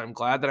between, so I'm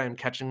glad that I am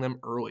catching them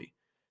early.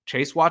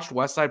 Chase watched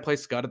Westside play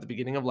Scott at the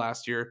beginning of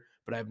last year,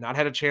 but I have not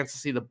had a chance to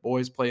see the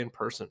boys play in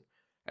person.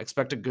 I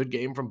expect a good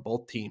game from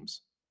both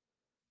teams.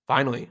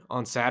 Finally,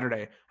 on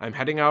Saturday, I'm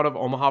heading out of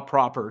Omaha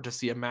proper to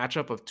see a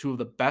matchup of two of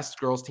the best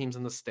girls teams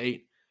in the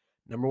state.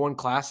 Number 1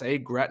 Class A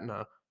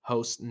Gretna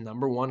hosts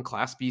number 1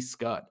 Class B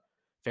Scud.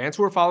 Fans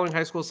who were following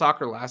high school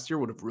soccer last year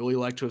would have really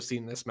liked to have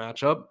seen this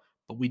matchup,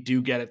 but we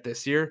do get it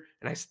this year,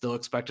 and I still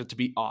expect it to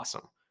be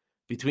awesome.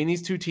 Between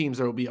these two teams,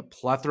 there will be a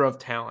plethora of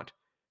talent.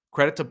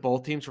 Credit to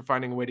both teams for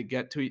finding a way to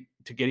get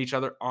each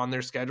other on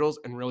their schedules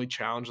and really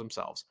challenge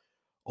themselves.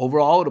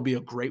 Overall, it'll be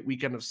a great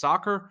weekend of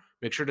soccer.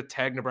 Make sure to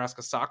tag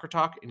Nebraska Soccer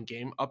Talk in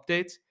game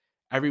updates.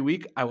 Every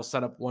week, I will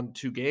set up 1 to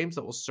 2 games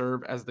that will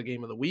serve as the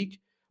game of the week.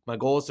 My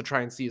goal is to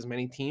try and see as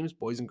many teams,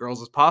 boys and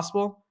girls, as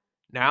possible.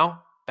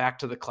 Now, back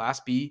to the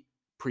Class B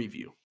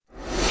preview.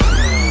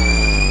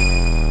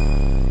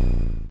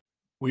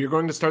 We are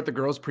going to start the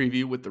girls'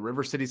 preview with the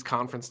River Cities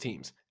Conference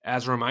teams.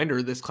 As a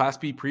reminder, this Class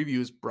B preview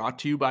is brought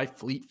to you by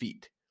Fleet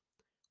Feet.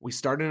 We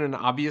start in an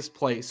obvious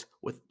place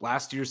with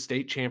last year's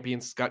state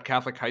champion Scott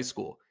Catholic High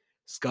School.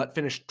 Scott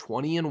finished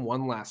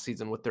 20-1 last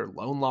season with their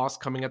lone loss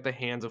coming at the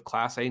hands of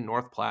Class A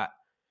North Platte.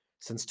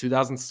 Since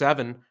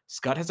 2007,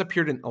 Scott has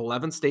appeared in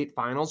 11 state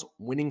finals,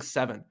 winning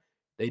 7.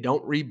 They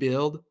don't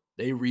rebuild,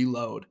 they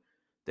reload.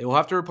 They will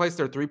have to replace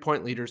their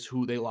 3-point leaders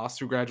who they lost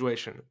through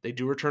graduation. They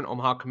do return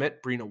Omaha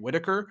commit Brina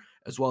Whitaker,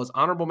 as well as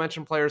honorable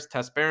mention players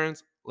Tess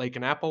Behrens,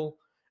 Lakin Apple,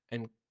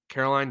 and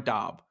Caroline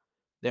Daub.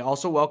 They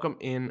also welcome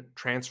in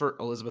transfer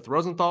Elizabeth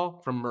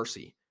Rosenthal from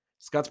Mercy.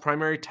 Scott's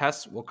primary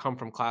tests will come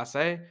from Class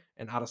A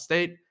and out of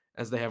state,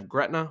 as they have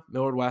Gretna,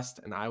 Millard West,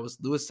 and Iowa's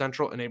Lewis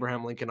Central and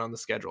Abraham Lincoln on the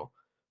schedule.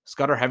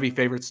 Scott are heavy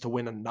favorites to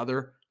win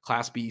another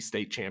Class B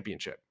state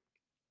championship.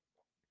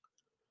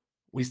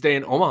 We stay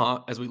in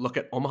Omaha as we look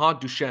at Omaha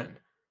Duchesne.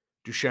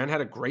 Duchesne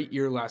had a great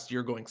year last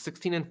year, going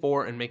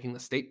 16-4 and making the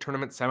state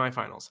tournament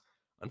semifinals.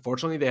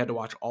 Unfortunately, they had to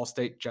watch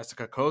All-State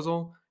Jessica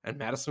Kozel and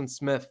Madison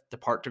Smith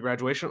depart to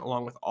graduation,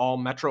 along with all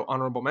Metro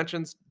honorable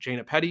mentions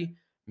Jana Petty,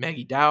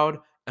 Maggie Dowd,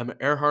 Emma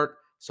Earhart,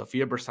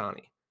 Sophia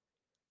Bersani.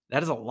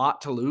 That is a lot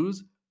to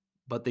lose,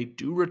 but they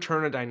do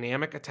return a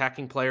dynamic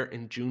attacking player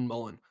in June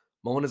Mullen.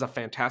 Mullen is a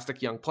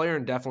fantastic young player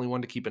and definitely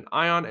one to keep an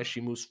eye on as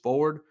she moves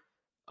forward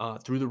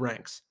through the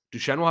ranks.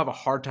 Duchesne will have a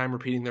hard time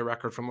repeating their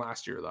record from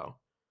last year, though.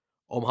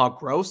 Omaha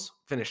Gross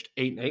finished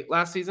 8-8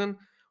 last season,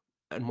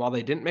 and while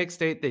they didn't make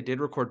state, they did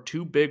record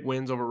 2 big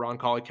wins over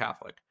Roncalli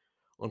Catholic.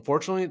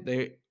 Unfortunately,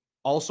 they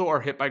also are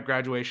hit by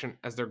graduation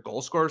as their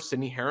goal scorer,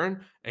 Sydney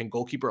Heron, and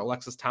goalkeeper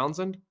Alexis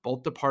Townsend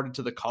both departed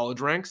to the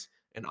college ranks,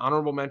 and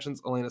honorable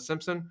mentions Elena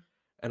Simpson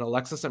and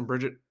Alexis and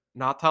Bridget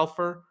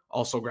Nothelfer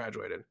also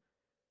graduated.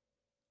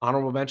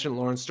 Honorable mention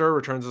Lauren Sturr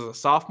returns as a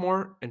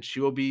sophomore, and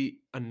she will be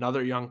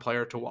another young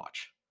player to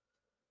watch.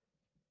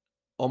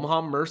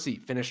 Omaha Mercy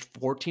finished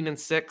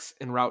 14-6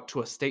 en route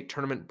to a state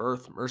tournament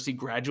berth. Mercy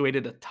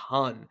graduated a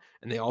ton,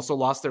 and they also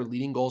lost their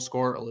leading goal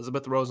scorer,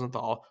 Elizabeth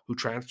Rosenthal, who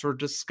transferred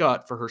to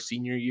Scott for her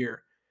senior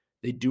year.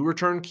 They do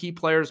return key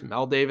players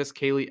Mel Davis,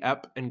 Kaylee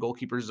Epp, and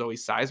goalkeeper Zoe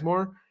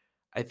Sizemore.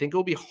 I think it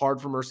will be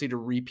hard for Mercy to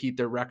repeat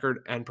their record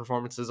and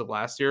performances of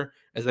last year,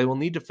 as they will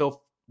need to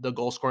fill the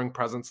goal-scoring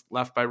presence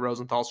left by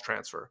Rosenthal's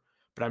transfer,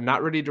 but I'm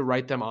not ready to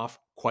write them off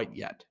quite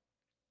yet.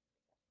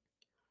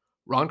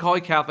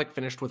 Roncalli Catholic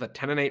finished with a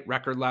 10-8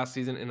 record last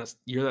season in a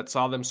year that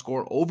saw them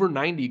score over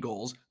 90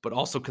 goals, but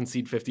also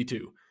concede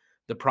 52.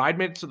 The Pride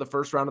made it to the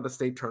first round of the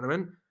state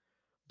tournament,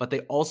 but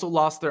they also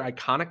lost their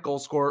iconic goal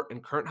scorer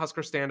and current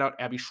Husker standout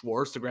Abby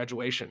Schwartz to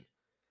graduation.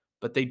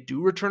 But they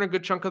do return a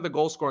good chunk of the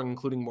goal scoring,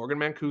 including Morgan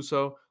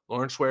Mancuso,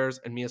 Lauren Schweres,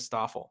 and Mia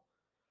Stoffel.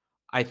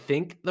 I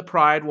think the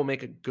Pride will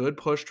make a good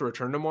push to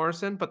return to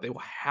Morrison, but they will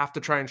have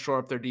to try and shore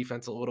up their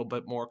defense a little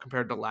bit more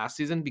compared to last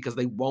season because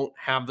they won't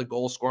have the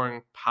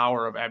goal-scoring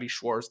power of Abby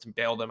Schwartz to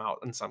bail them out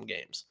in some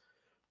games.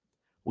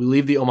 We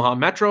leave the Omaha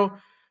Metro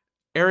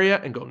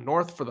area and go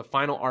north for the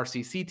final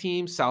RCC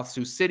team. South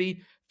Sioux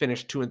City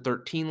finished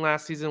 2-13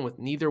 last season, with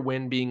neither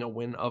win being a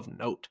win of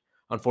note.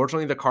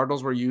 Unfortunately, the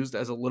Cardinals were used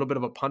as a little bit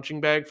of a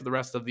punching bag for the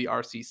rest of the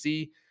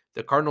RCC.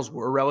 The Cardinals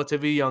were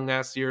relatively young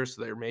last year,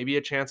 so there may be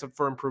a chance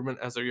for improvement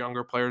as their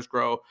younger players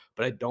grow,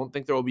 but I don't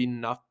think there will be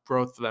enough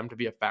growth for them to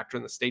be a factor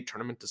in the state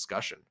tournament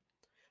discussion.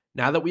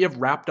 Now that we have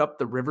wrapped up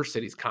the River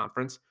Cities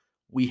Conference,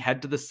 we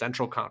head to the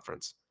Central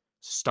Conference.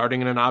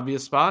 Starting in an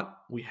obvious spot,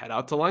 we head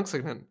out to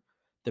Lexington.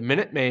 The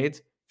Minute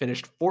Maids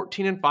finished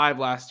 14-5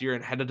 last year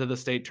and headed to the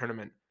state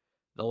tournament.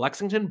 The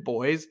Lexington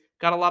boys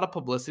got a lot of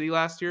publicity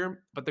last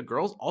year, but the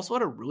girls also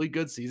had a really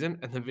good season,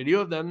 and the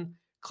video of them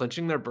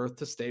clinching their berth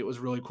to state was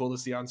really cool to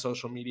see on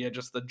social media,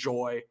 just the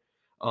joy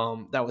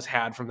that was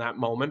had from that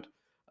moment.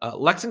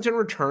 Lexington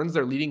returns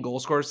their leading goal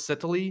scorers,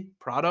 Citali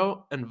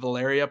Prado and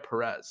Valeria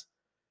Perez.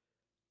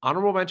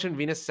 Honorable mention,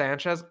 Venus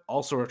Sanchez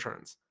also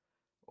returns.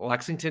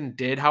 Lexington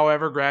did,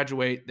 however,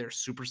 graduate their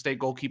Super State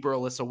goalkeeper,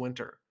 Alyssa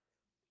Winter.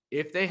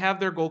 If they have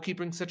their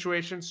goalkeeping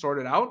situation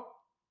sorted out,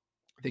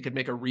 they could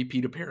make a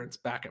repeat appearance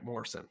back at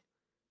Morrison.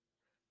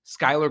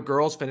 Schuyler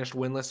girls finished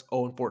winless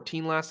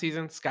 0-14 last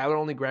season. Schuyler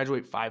only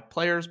graduate 5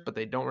 players, but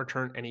they don't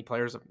return any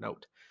players of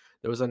note.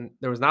 There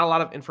was not a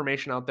lot of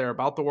information out there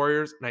about the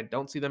Warriors, and I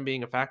don't see them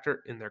being a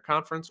factor in their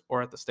conference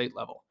or at the state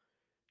level.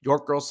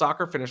 York girls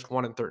soccer finished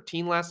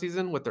 1-13 last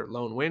season with their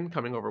lone win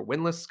coming over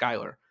winless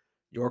Schuyler.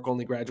 York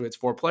only graduates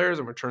 4 players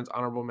and returns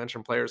honorable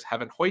mention players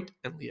Heaven Hoyt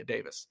and Leah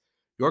Davis.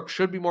 York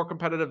should be more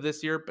competitive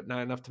this year, but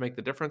not enough to make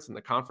the difference in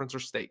the conference or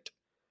state.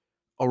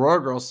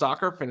 Aurora girls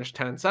soccer finished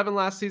 10-7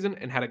 last season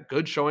and had a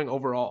good showing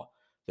overall.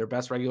 Their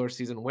best regular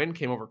season win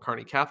came over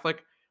Kearney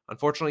Catholic.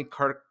 Unfortunately,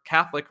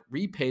 Catholic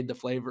repaid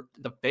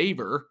the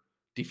favor,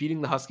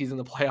 defeating the Huskies in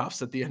the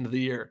playoffs at the end of the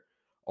year.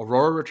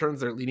 Aurora returns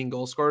their leading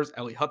goal scorers,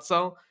 Ellie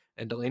Hutzel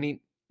and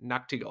Delaney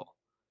Nachtigal.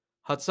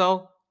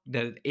 Hutzel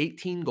netted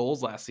 18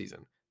 goals last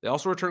season. They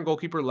also returned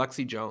goalkeeper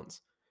Lexi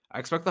Jones. I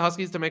expect the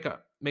Huskies to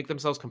make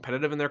themselves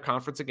competitive in their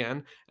conference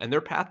again, and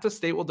their path to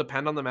state will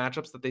depend on the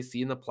matchups that they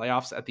see in the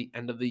playoffs at the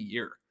end of the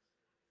year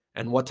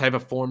and what type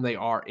of form they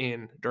are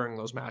in during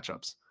those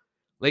matchups.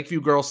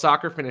 Lakeview girls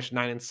soccer finished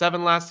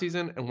 9-7 last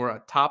season and were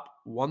a top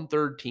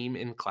 1/3 team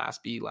in Class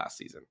B last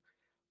season.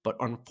 But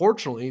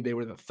unfortunately, they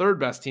were the 3rd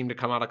best team to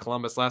come out of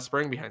Columbus last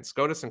spring behind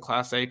SCOTUS and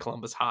Class A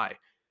Columbus High.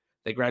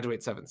 They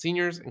graduate 7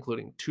 seniors,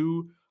 including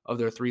 2 of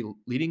their 3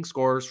 leading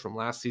scorers from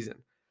last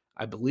season.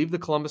 I believe the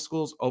Columbus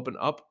schools open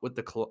up with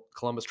the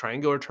Columbus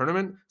Triangular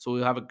Tournament, so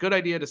we'll have a good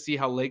idea to see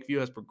how Lakeview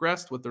has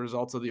progressed with the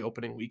results of the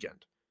opening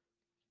weekend.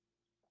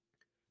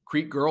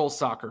 Crete girls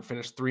soccer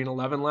finished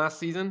 3-11 last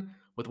season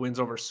with wins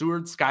over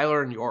Seward,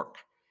 Schuyler, and York.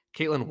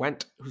 Caitlin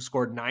Wendt, who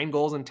scored 9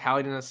 goals and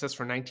tallied an assist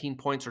for 19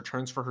 points,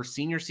 returns for her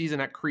senior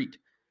season at Crete.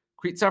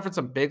 Crete suffered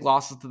some big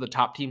losses to the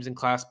top teams in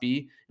Class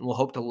B and will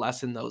hope to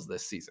lessen those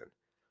this season.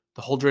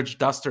 The Holdridge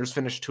Dusters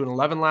finished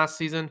 2-11 last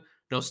season.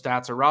 No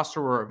stats or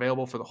roster were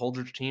available for the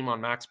Holdridge team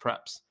on Max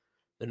Preps.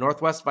 The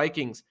Northwest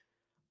Vikings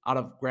out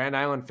of Grand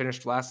Island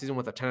finished last season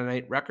with a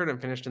 10-8 record and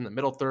finished in the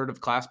middle third of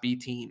Class B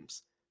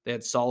teams. They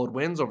had solid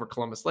wins over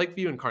Columbus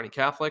Lakeview and Kearney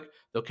Catholic,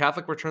 though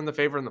Catholic returned the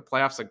favor in the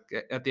playoffs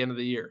at the end of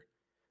the year.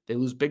 They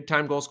lose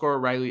big-time goal scorer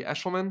Riley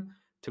Eshelman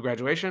to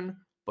graduation,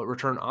 but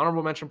return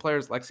honorable mention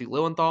players Lexi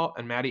Lilienthal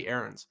and Maddie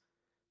Aarons.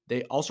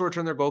 They also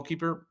return their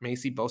goalkeeper,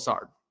 Macy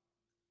Bossard.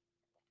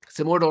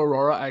 Similar to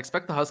Aurora, I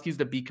expect the Huskies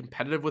to be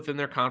competitive within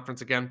their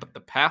conference again, but the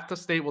path to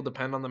state will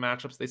depend on the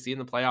matchups they see in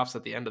the playoffs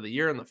at the end of the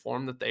year and the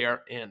form that they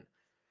are in.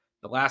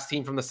 The last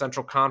team from the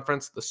Central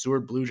Conference, the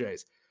Seward Blue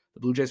Jays. The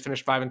Blue Jays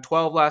finished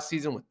 5-12 last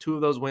season with 2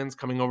 of those wins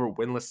coming over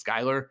winless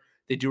Schuyler.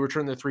 They do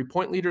return their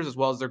 3-point leaders as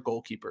well as their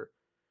goalkeeper.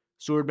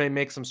 Seward may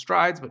make some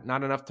strides, but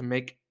not enough to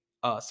make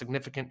a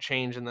significant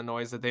change in the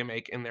noise that they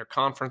make in their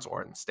conference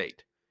or in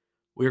state.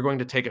 We are going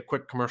to take a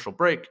quick commercial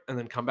break and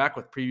then come back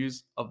with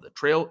previews of the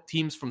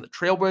teams from the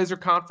Trailblazer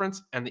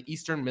Conference and the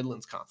Eastern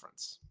Midlands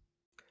Conference.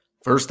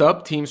 First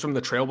up, teams from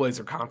the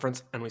Trailblazer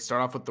Conference, and we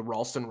start off with the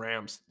Ralston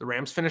Rams. The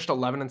Rams finished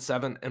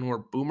 11-7 and were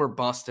boom or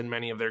bust in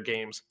many of their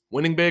games,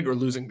 winning big or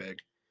losing big.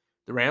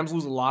 The Rams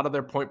lose a lot of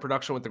their point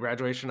production with the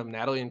graduation of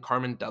Natalie and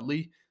Carmen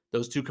Dudley.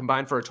 Those two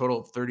combined for a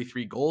total of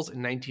 33 goals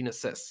and 19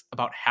 assists,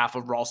 about half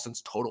of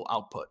Ralston's total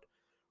output.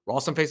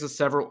 Ralston faces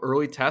several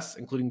early tests,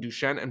 including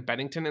Duchesne and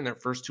Bennington in their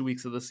first 2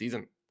 weeks of the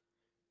season.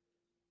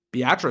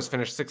 Beatrice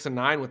finished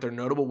 6-9 with their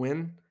notable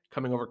win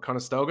coming over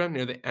Conestoga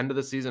near the end of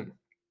the season.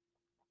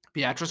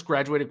 Beatrice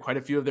graduated quite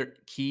a few of their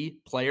key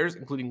players,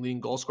 including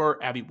leading goal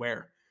scorer Abby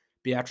Ware.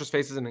 Beatrice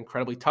faces an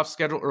incredibly tough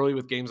schedule early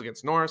with games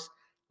against Norris,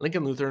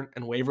 Lincoln Lutheran,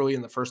 and Waverly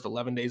in the first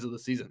 11 days of the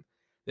season.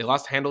 They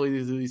lost handily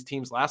to these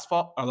teams last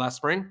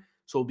spring,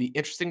 so it'll be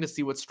interesting to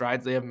see what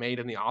strides they have made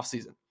in the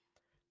offseason.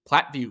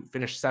 Platteview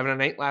finished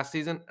 7-8 last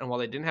season, and while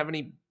they didn't have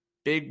any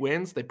big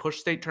wins, they pushed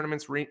state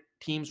tournaments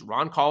teams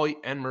Ron Colley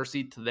and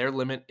Mercy to their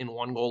limit in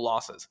 1-goal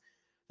losses.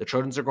 The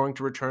Trojans are going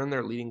to return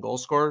their leading goal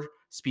scorer,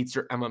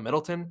 speedster Emma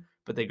Middleton,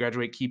 but they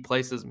graduate key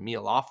places Mia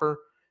Loffer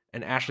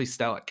and Ashley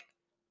Stellick.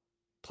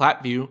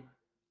 Platteview,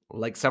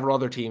 like several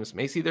other teams,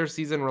 may see their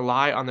season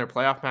rely on their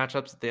playoff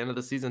matchups at the end of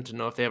the season to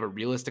know if they have a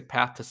realistic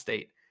path to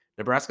state.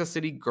 Nebraska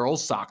City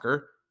girls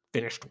soccer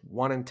finished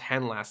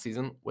 1-10 last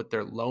season with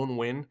their lone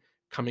win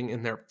coming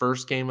in their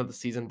first game of the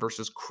season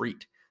versus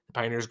Crete. The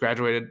Pioneers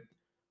graduated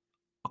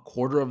a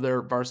quarter of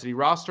their varsity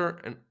roster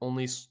and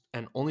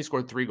only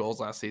scored 3 goals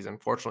last season.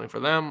 Fortunately for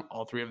them,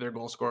 all 3 of their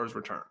goal scorers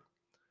returned.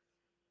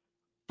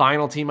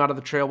 Final team out of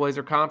the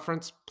Trailblazer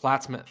Conference,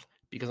 Plattsmouth.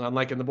 Because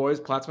unlike in the boys,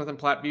 Plattsmouth and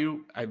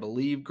Platteview, I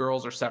believe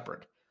girls are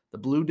separate. The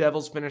Blue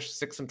Devils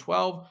finished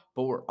 6-12,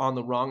 but were on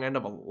the wrong end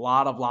of a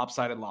lot of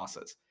lopsided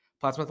losses.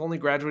 Plattsmouth only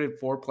graduated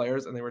 4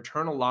 players, and they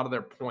return a lot of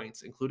their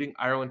points, including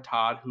Ireland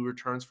Todd, who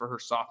returns for her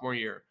sophomore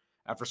year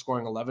after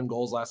scoring 11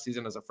 goals last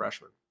season as a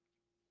freshman.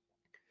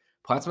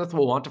 Plattsmouth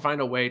will want to find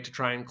a way to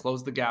try and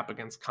close the gap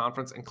against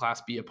conference and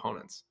Class B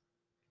opponents.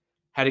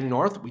 Heading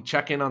north, we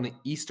check in on the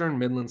Eastern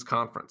Midlands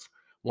Conference,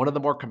 one of the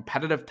more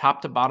competitive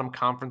top-to-bottom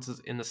conferences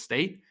in the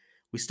state.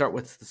 We start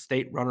with the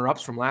state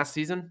runner-ups from last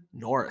season,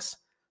 Norris.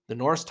 The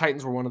Norris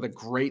Titans were one of the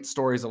great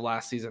stories of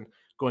last season,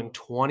 going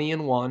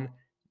 20-1,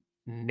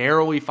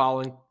 narrowly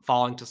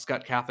falling to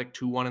Scott Catholic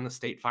 2-1 in the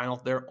state final,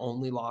 their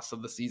only loss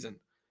of the season.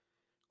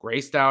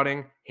 Grace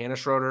Dowding, Hannah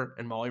Schroeder,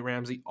 and Molly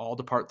Ramsey all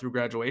depart through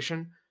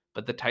graduation,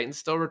 but the Titans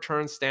still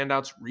return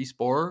standouts Reese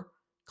Borer,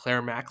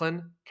 Claire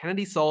Macklin,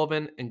 Kennedy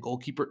Sullivan, and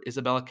goalkeeper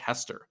Isabella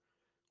Kester.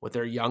 With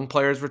their young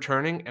players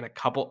returning and a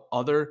couple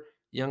other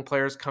young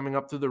players coming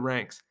up through the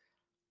ranks,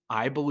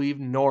 I believe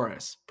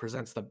Norris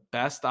presents the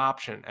best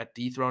option at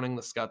dethroning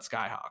the Scott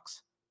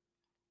Skyhawks.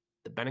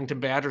 The Bennington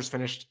Badgers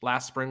finished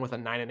last spring with a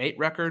 9-8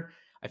 record.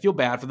 I feel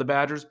bad for the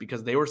Badgers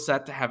because they were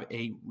set to have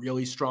a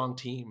really strong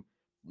team,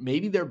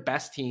 maybe their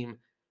best team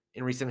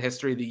in recent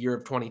history, the year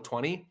of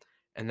 2020,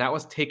 and that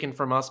was taken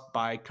from us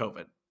by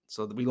COVID.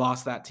 So we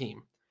lost that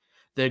team.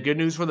 The good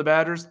news for the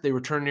Badgers, they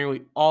returned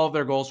nearly all of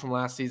their goals from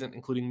last season,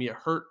 including Mia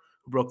Hurt,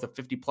 who broke the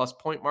 50-plus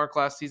point mark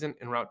last season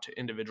en route to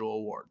individual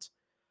awards.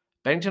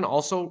 Bennington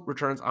also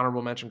returns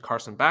honorable mention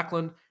Carson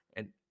Backlund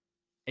and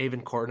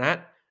Avon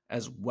Cornett,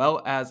 as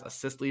well as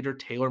assist leader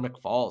Taylor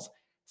McFalls,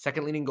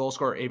 second leading goal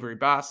scorer Avery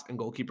Bass, and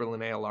goalkeeper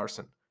Linnea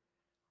Larson.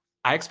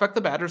 I expect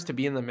the Badgers to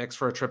be in the mix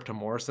for a trip to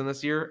Morrison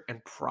this year,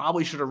 and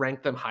probably should have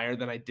ranked them higher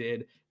than I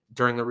did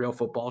during the Real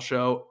Football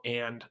Show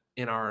and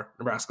in our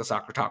Nebraska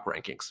Soccer Talk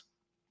rankings.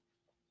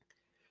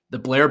 The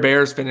Blair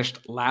Bears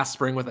finished last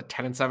spring with a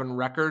 10-7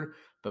 record,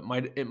 but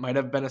it might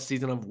have been a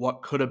season of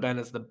what could have been,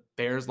 as the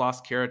Bears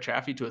lost Kiara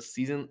Chaffee to a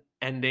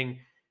season-ending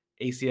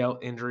ACL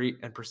injury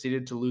and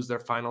proceeded to lose their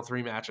final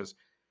 3 matches.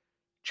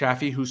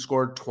 Chaffee, who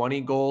scored 20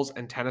 goals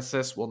and 10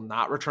 assists, will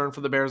not return for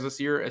the Bears this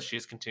year, as she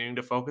is continuing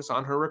to focus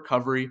on her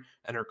recovery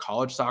and her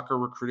college soccer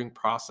recruiting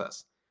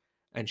process.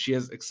 And she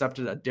has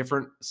accepted a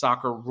different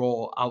soccer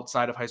role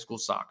outside of high school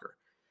soccer.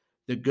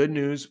 The good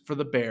news for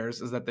the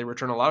Bears is that they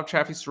return a lot of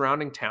Chaffee's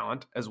surrounding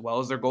talent, as well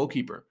as their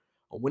goalkeeper.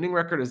 A winning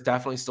record is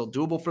definitely still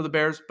doable for the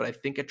Bears, but I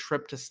think a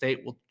trip to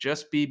state will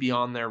just be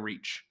beyond their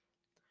reach.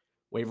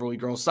 Waverly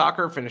Girls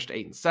Soccer finished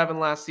 8-7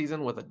 last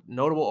season with a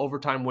notable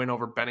overtime win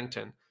over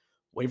Bennington.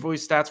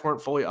 Waverly's stats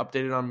weren't fully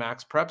updated on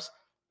Max Preps,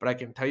 but I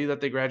can tell you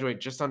that they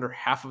graduate just under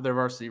half of their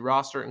varsity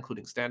roster,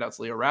 including standouts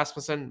Leo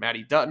Rasmussen,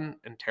 Maddie Dutton,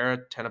 and Tara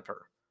Teneper.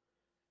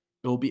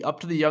 It will be up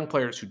to the young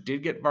players who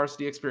did get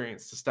varsity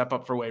experience to step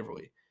up for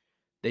Waverly.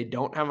 They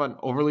don't have an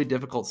overly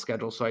difficult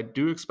schedule, so I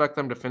do expect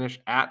them to finish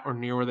at or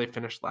near where they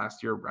finished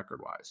last year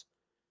record-wise.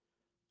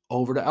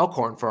 Over to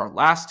Elkhorn for our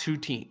last 2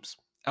 teams,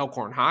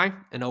 Elkhorn High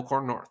and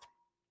Elkhorn North.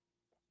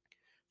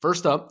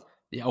 First up,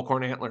 the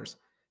Elkhorn Antlers.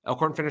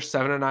 Elkhorn finished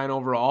 7-9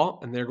 overall,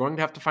 and they're going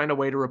to have to find a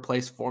way to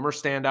replace former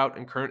standout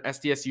and current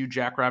SDSU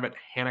Jackrabbit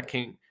Hannah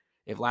King.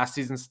 If last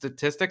season's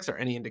statistics are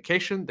any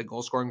indication, the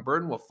goal-scoring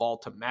burden will fall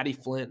to Maddie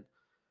Flynn.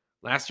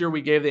 Last year,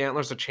 we gave the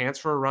Antlers a chance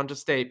for a run to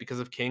state because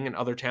of King and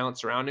other talent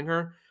surrounding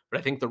her, but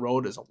I think the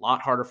road is a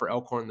lot harder for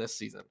Elkhorn this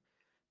season.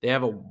 They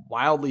have a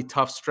wildly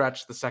tough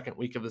stretch the second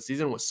week of the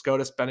season with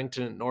SCOTUS,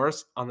 Bennington, and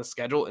Norris on the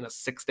schedule in a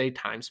 6-day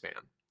time span.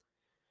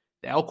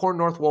 The Elkhorn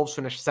North Wolves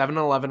finished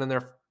 7-11 in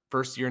their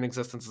first year in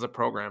existence as a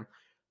program.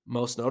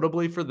 Most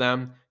notably for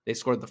them, they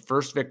scored the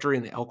first victory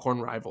in the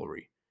Elkhorn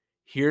rivalry.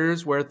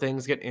 Here's where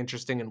things get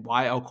interesting and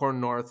why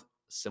Elkhorn North,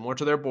 similar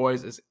to their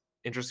boys, is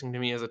interesting to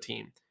me as a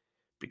team.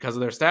 Because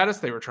of their status,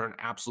 they return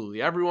absolutely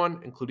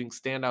everyone, including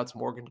standouts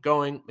Morgan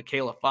Going,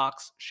 Michaela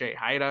Fox, Shay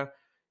Haida,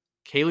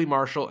 Kaylee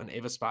Marshall, and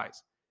Ava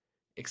Spies.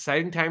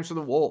 Exciting times for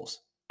the Wolves.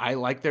 I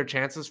like their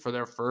chances for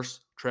their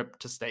first trip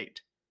to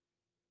state.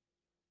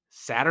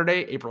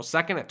 Saturday, April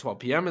 2nd at 12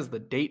 p.m. is the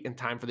date and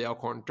time for the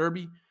Elkhorn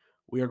Derby.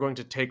 We are going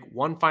to take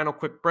one final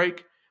quick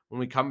break. When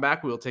we come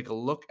back, we will take a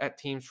look at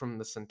teams from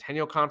the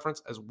Centennial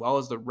Conference as well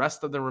as the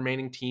rest of the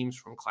remaining teams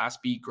from Class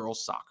B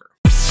girls soccer.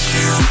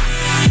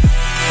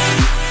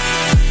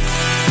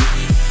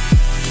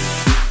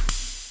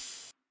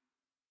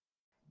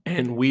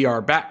 And we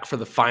are back for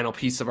the final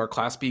piece of our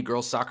Class B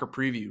girls soccer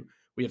preview.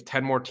 We have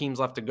 10 more teams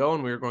left to go,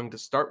 and we are going to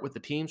start with the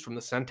teams from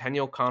the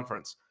Centennial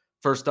Conference.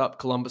 First up,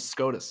 Columbus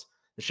SCOTUS.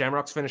 The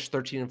Shamrocks finished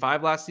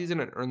 13-5 last season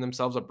and earned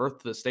themselves a berth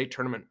to the state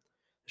tournament.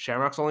 The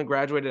Shamrocks only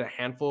graduated a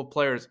handful of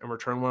players and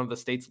returned one of the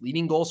state's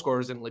leading goal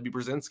scorers in Libby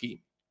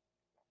Brzezinski.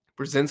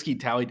 Brzezinski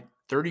tallied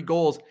 30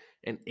 goals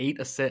and 8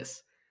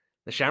 assists.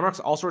 The Shamrocks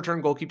also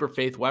returned goalkeeper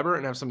Faith Weber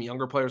and have some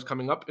younger players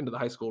coming up into the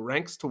high school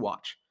ranks to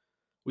watch.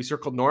 We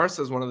circled Norris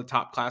as one of the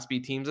top Class B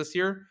teams this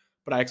year,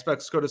 but I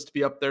expect SCOTUS to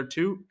be up there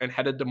too and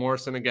headed to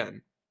Morrison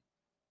again.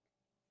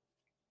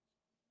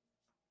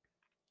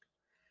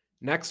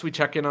 Next, we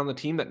check in on the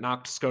team that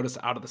knocked SCOTUS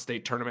out of the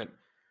state tournament,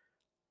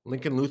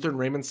 Lincoln Lutheran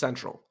Raymond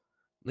Central.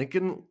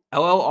 Lincoln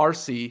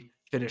LLRC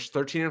finished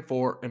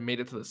 13-4 and made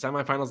it to the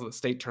semifinals of the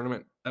state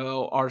tournament.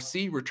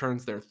 LLRC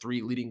returns their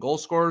 3 leading goal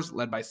scorers,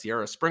 led by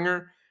Sierra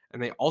Springer,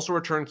 and they also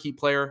return key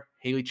player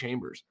Haley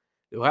Chambers.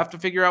 They will have to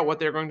figure out what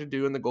they're going to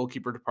do in the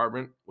goalkeeper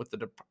department with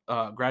the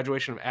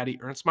graduation of Addie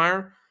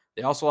Ernstmeyer,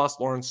 They also lost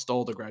Lauren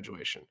Stoll to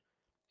graduation.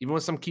 Even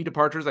with some key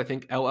departures, I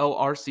think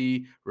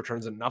LLRC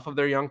returns enough of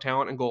their young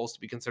talent and goals to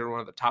be considered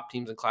one of the top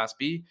teams in Class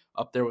B,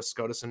 up there with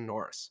SCOTUS and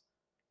Norris.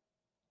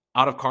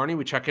 Out of Kearney,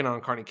 we check in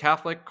on Kearney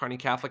Catholic. Kearney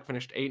Catholic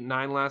finished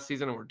 8-9 last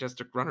season and were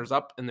district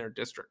runners-up in their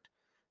district.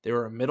 They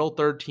were a middle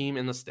third team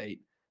in the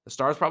state. The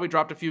Stars probably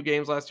dropped a few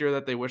games last year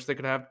that they wish they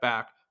could have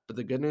back, but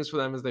the good news for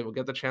them is they will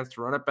get the chance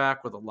to run it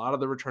back with a lot of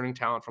the returning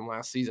talent from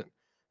last season.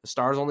 The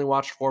Stars only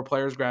watched 4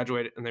 players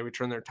graduate, and they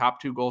returned their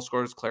top 2 goal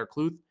scorers, Claire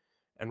Kluth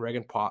and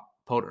Reagan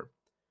Potter,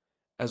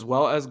 as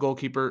well as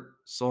goalkeeper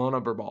Solona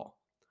Burball,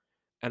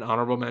 and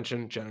honorable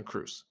mention Jenna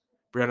Cruz.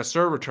 Brianna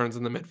Sir returns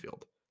in the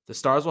midfield. The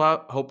Stars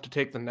will hope to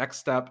take the next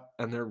step,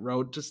 and their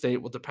road to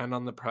state will depend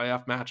on the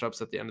playoff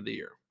matchups at the end of the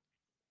year.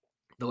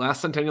 The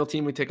last Centennial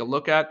team we take a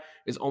look at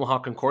is Omaha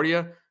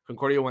Concordia.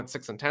 Concordia went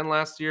 6-10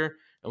 last year,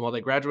 and while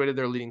they graduated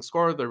their leading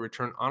scorer, they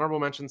returned honorable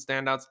mention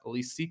standouts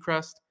Elise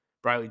Seacrest,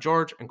 Briley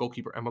George, and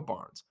goalkeeper Emma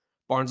Barnes.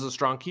 Barnes is a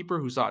strong keeper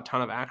who saw a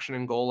ton of action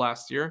in goal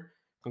last year.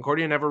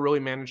 Concordia never really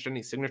managed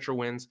any signature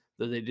wins,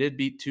 though they did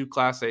beat 2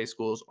 Class A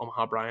schools,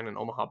 Omaha Bryan and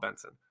Omaha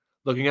Benson.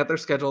 Looking at their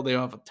schedule, they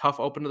have a tough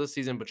open to the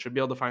season, but should be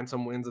able to find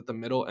some wins at the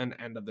middle and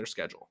end of their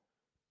schedule.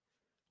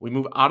 We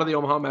move out of the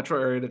Omaha metro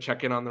area to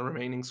check in on the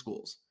remaining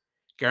schools.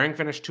 Gering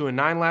finished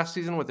 2-9 last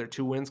season with their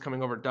 2 wins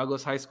coming over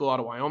Douglas High School out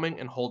of Wyoming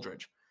and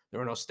Holdridge. There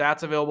were no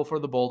stats available for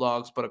the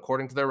Bulldogs, but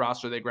according to their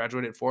roster, they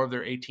graduated 4 of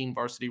their 18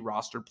 varsity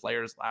rostered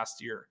players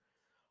last year.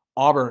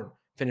 Auburn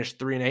finished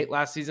 3-8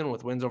 last season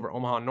with wins over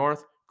Omaha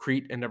North,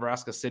 Crete, and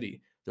Nebraska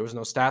City. There was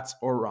no stats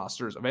or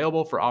rosters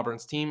available for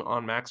Auburn's team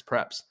on Max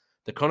Preps.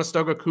 The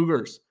Conestoga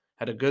Cougars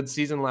had a good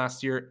season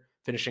last year,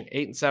 finishing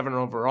 8-7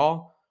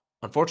 overall.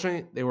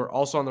 Unfortunately, they were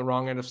also on the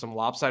wrong end of some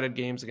lopsided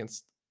games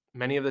against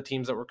many of the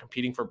teams that were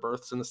competing for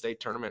berths in the state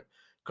tournament.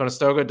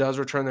 Conestoga does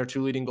return their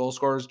 2 leading goal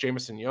scorers,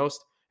 Jamison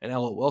Yost and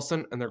Ella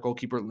Wilson, and their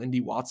goalkeeper,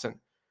 Lindy Watson.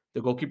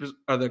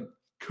 The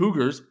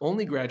Cougars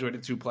only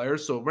graduated 2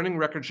 players, so a winning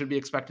record should be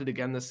expected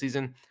again this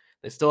season.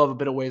 They still have a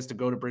bit of ways to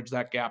go to bridge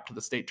that gap to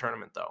the state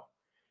tournament, though.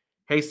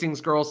 Hastings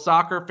girls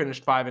soccer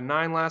finished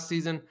 5-9 last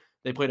season.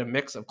 They played a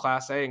mix of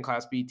Class A and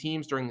Class B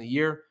teams during the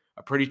year,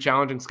 a pretty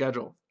challenging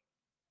schedule.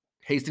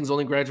 Hastings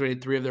only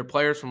graduated 3 of their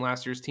players from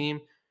last year's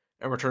team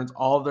and returns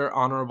all of their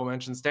honorable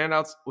mention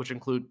standouts, which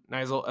include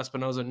Nigel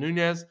Espinoza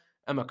Nunez,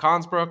 Emma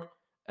Consbrook,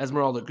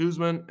 Esmeralda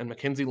Guzman, and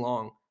Mackenzie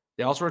Long.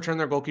 They also return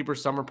their goalkeeper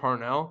Summer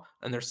Parnell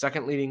and their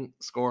second leading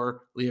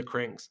scorer, Leah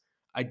Krings.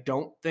 I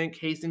don't think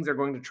Hastings are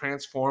going to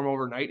transform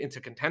overnight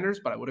into contenders,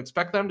 but I would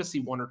expect them to see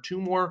 1 or 2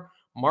 more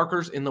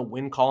markers in the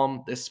win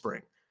column this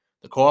spring.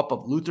 The co-op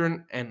of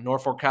Lutheran and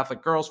Norfolk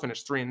Catholic girls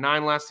finished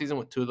 3-9 last season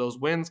with 2 of those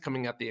wins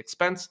coming at the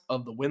expense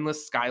of the winless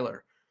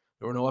Schuyler.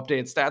 There were no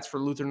updated stats for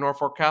Lutheran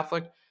Norfolk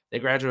Catholic. They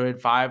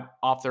graduated 5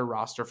 off their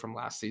roster from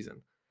last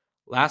season.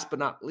 Last but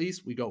not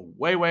least, we go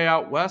way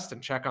out west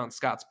and check on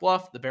Scotts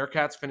Bluff. The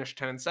Bearcats finished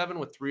 10-7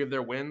 with 3 of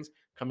their wins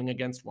coming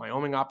against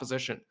Wyoming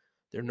opposition.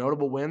 Their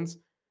notable win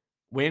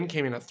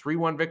came in a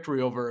 3-1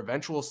 victory over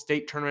eventual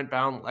state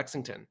tournament-bound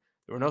Lexington.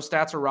 There were no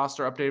stats or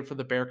roster updated for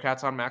the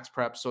Bearcats on Max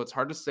Prep, so it's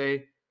hard to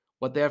say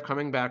what they have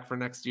coming back for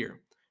next year.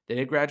 They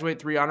did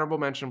graduate 3 honorable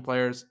mention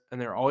players, and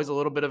they're always a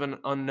little bit of an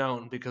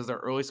unknown because their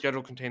early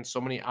schedule contains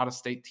so many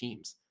out-of-state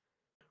teams.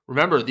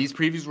 Remember, these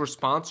previews were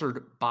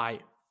sponsored by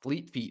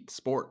Fleet Feet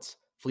Sports.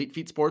 Fleet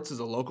Feet Sports is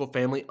a local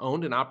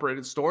family-owned and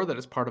operated store that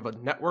is part of a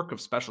network of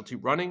specialty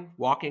running,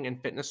 walking,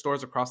 and fitness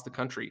stores across the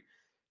country.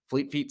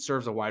 Fleet Feet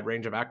serves a wide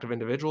range of active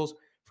individuals,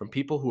 from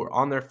people who are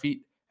on their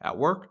feet at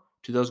work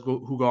to those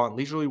who go on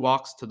leisurely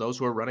walks to those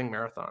who are running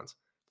marathons.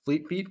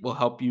 Fleet Feet will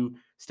help you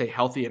stay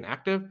healthy and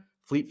active.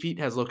 Fleet Feet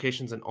has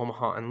locations in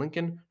Omaha and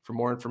Lincoln. For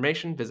more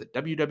information, visit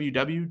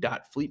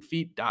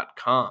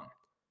www.fleetfeet.com.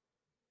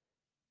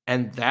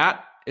 And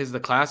that is the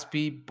Class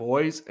B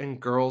boys and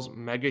girls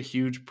mega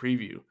huge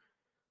preview.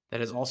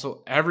 That is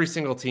also every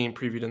single team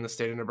previewed in the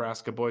state of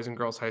Nebraska boys and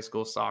girls high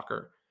school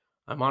soccer.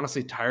 I'm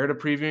honestly tired of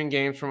previewing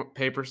games from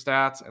paper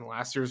stats and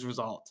last year's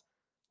results.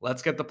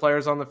 Let's get the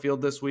players on the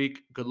field this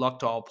week. Good luck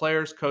to all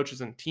players,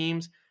 coaches, and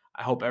teams.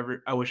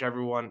 I wish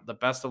everyone the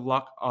best of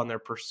luck on their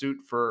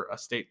pursuit for a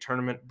state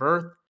tournament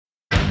berth.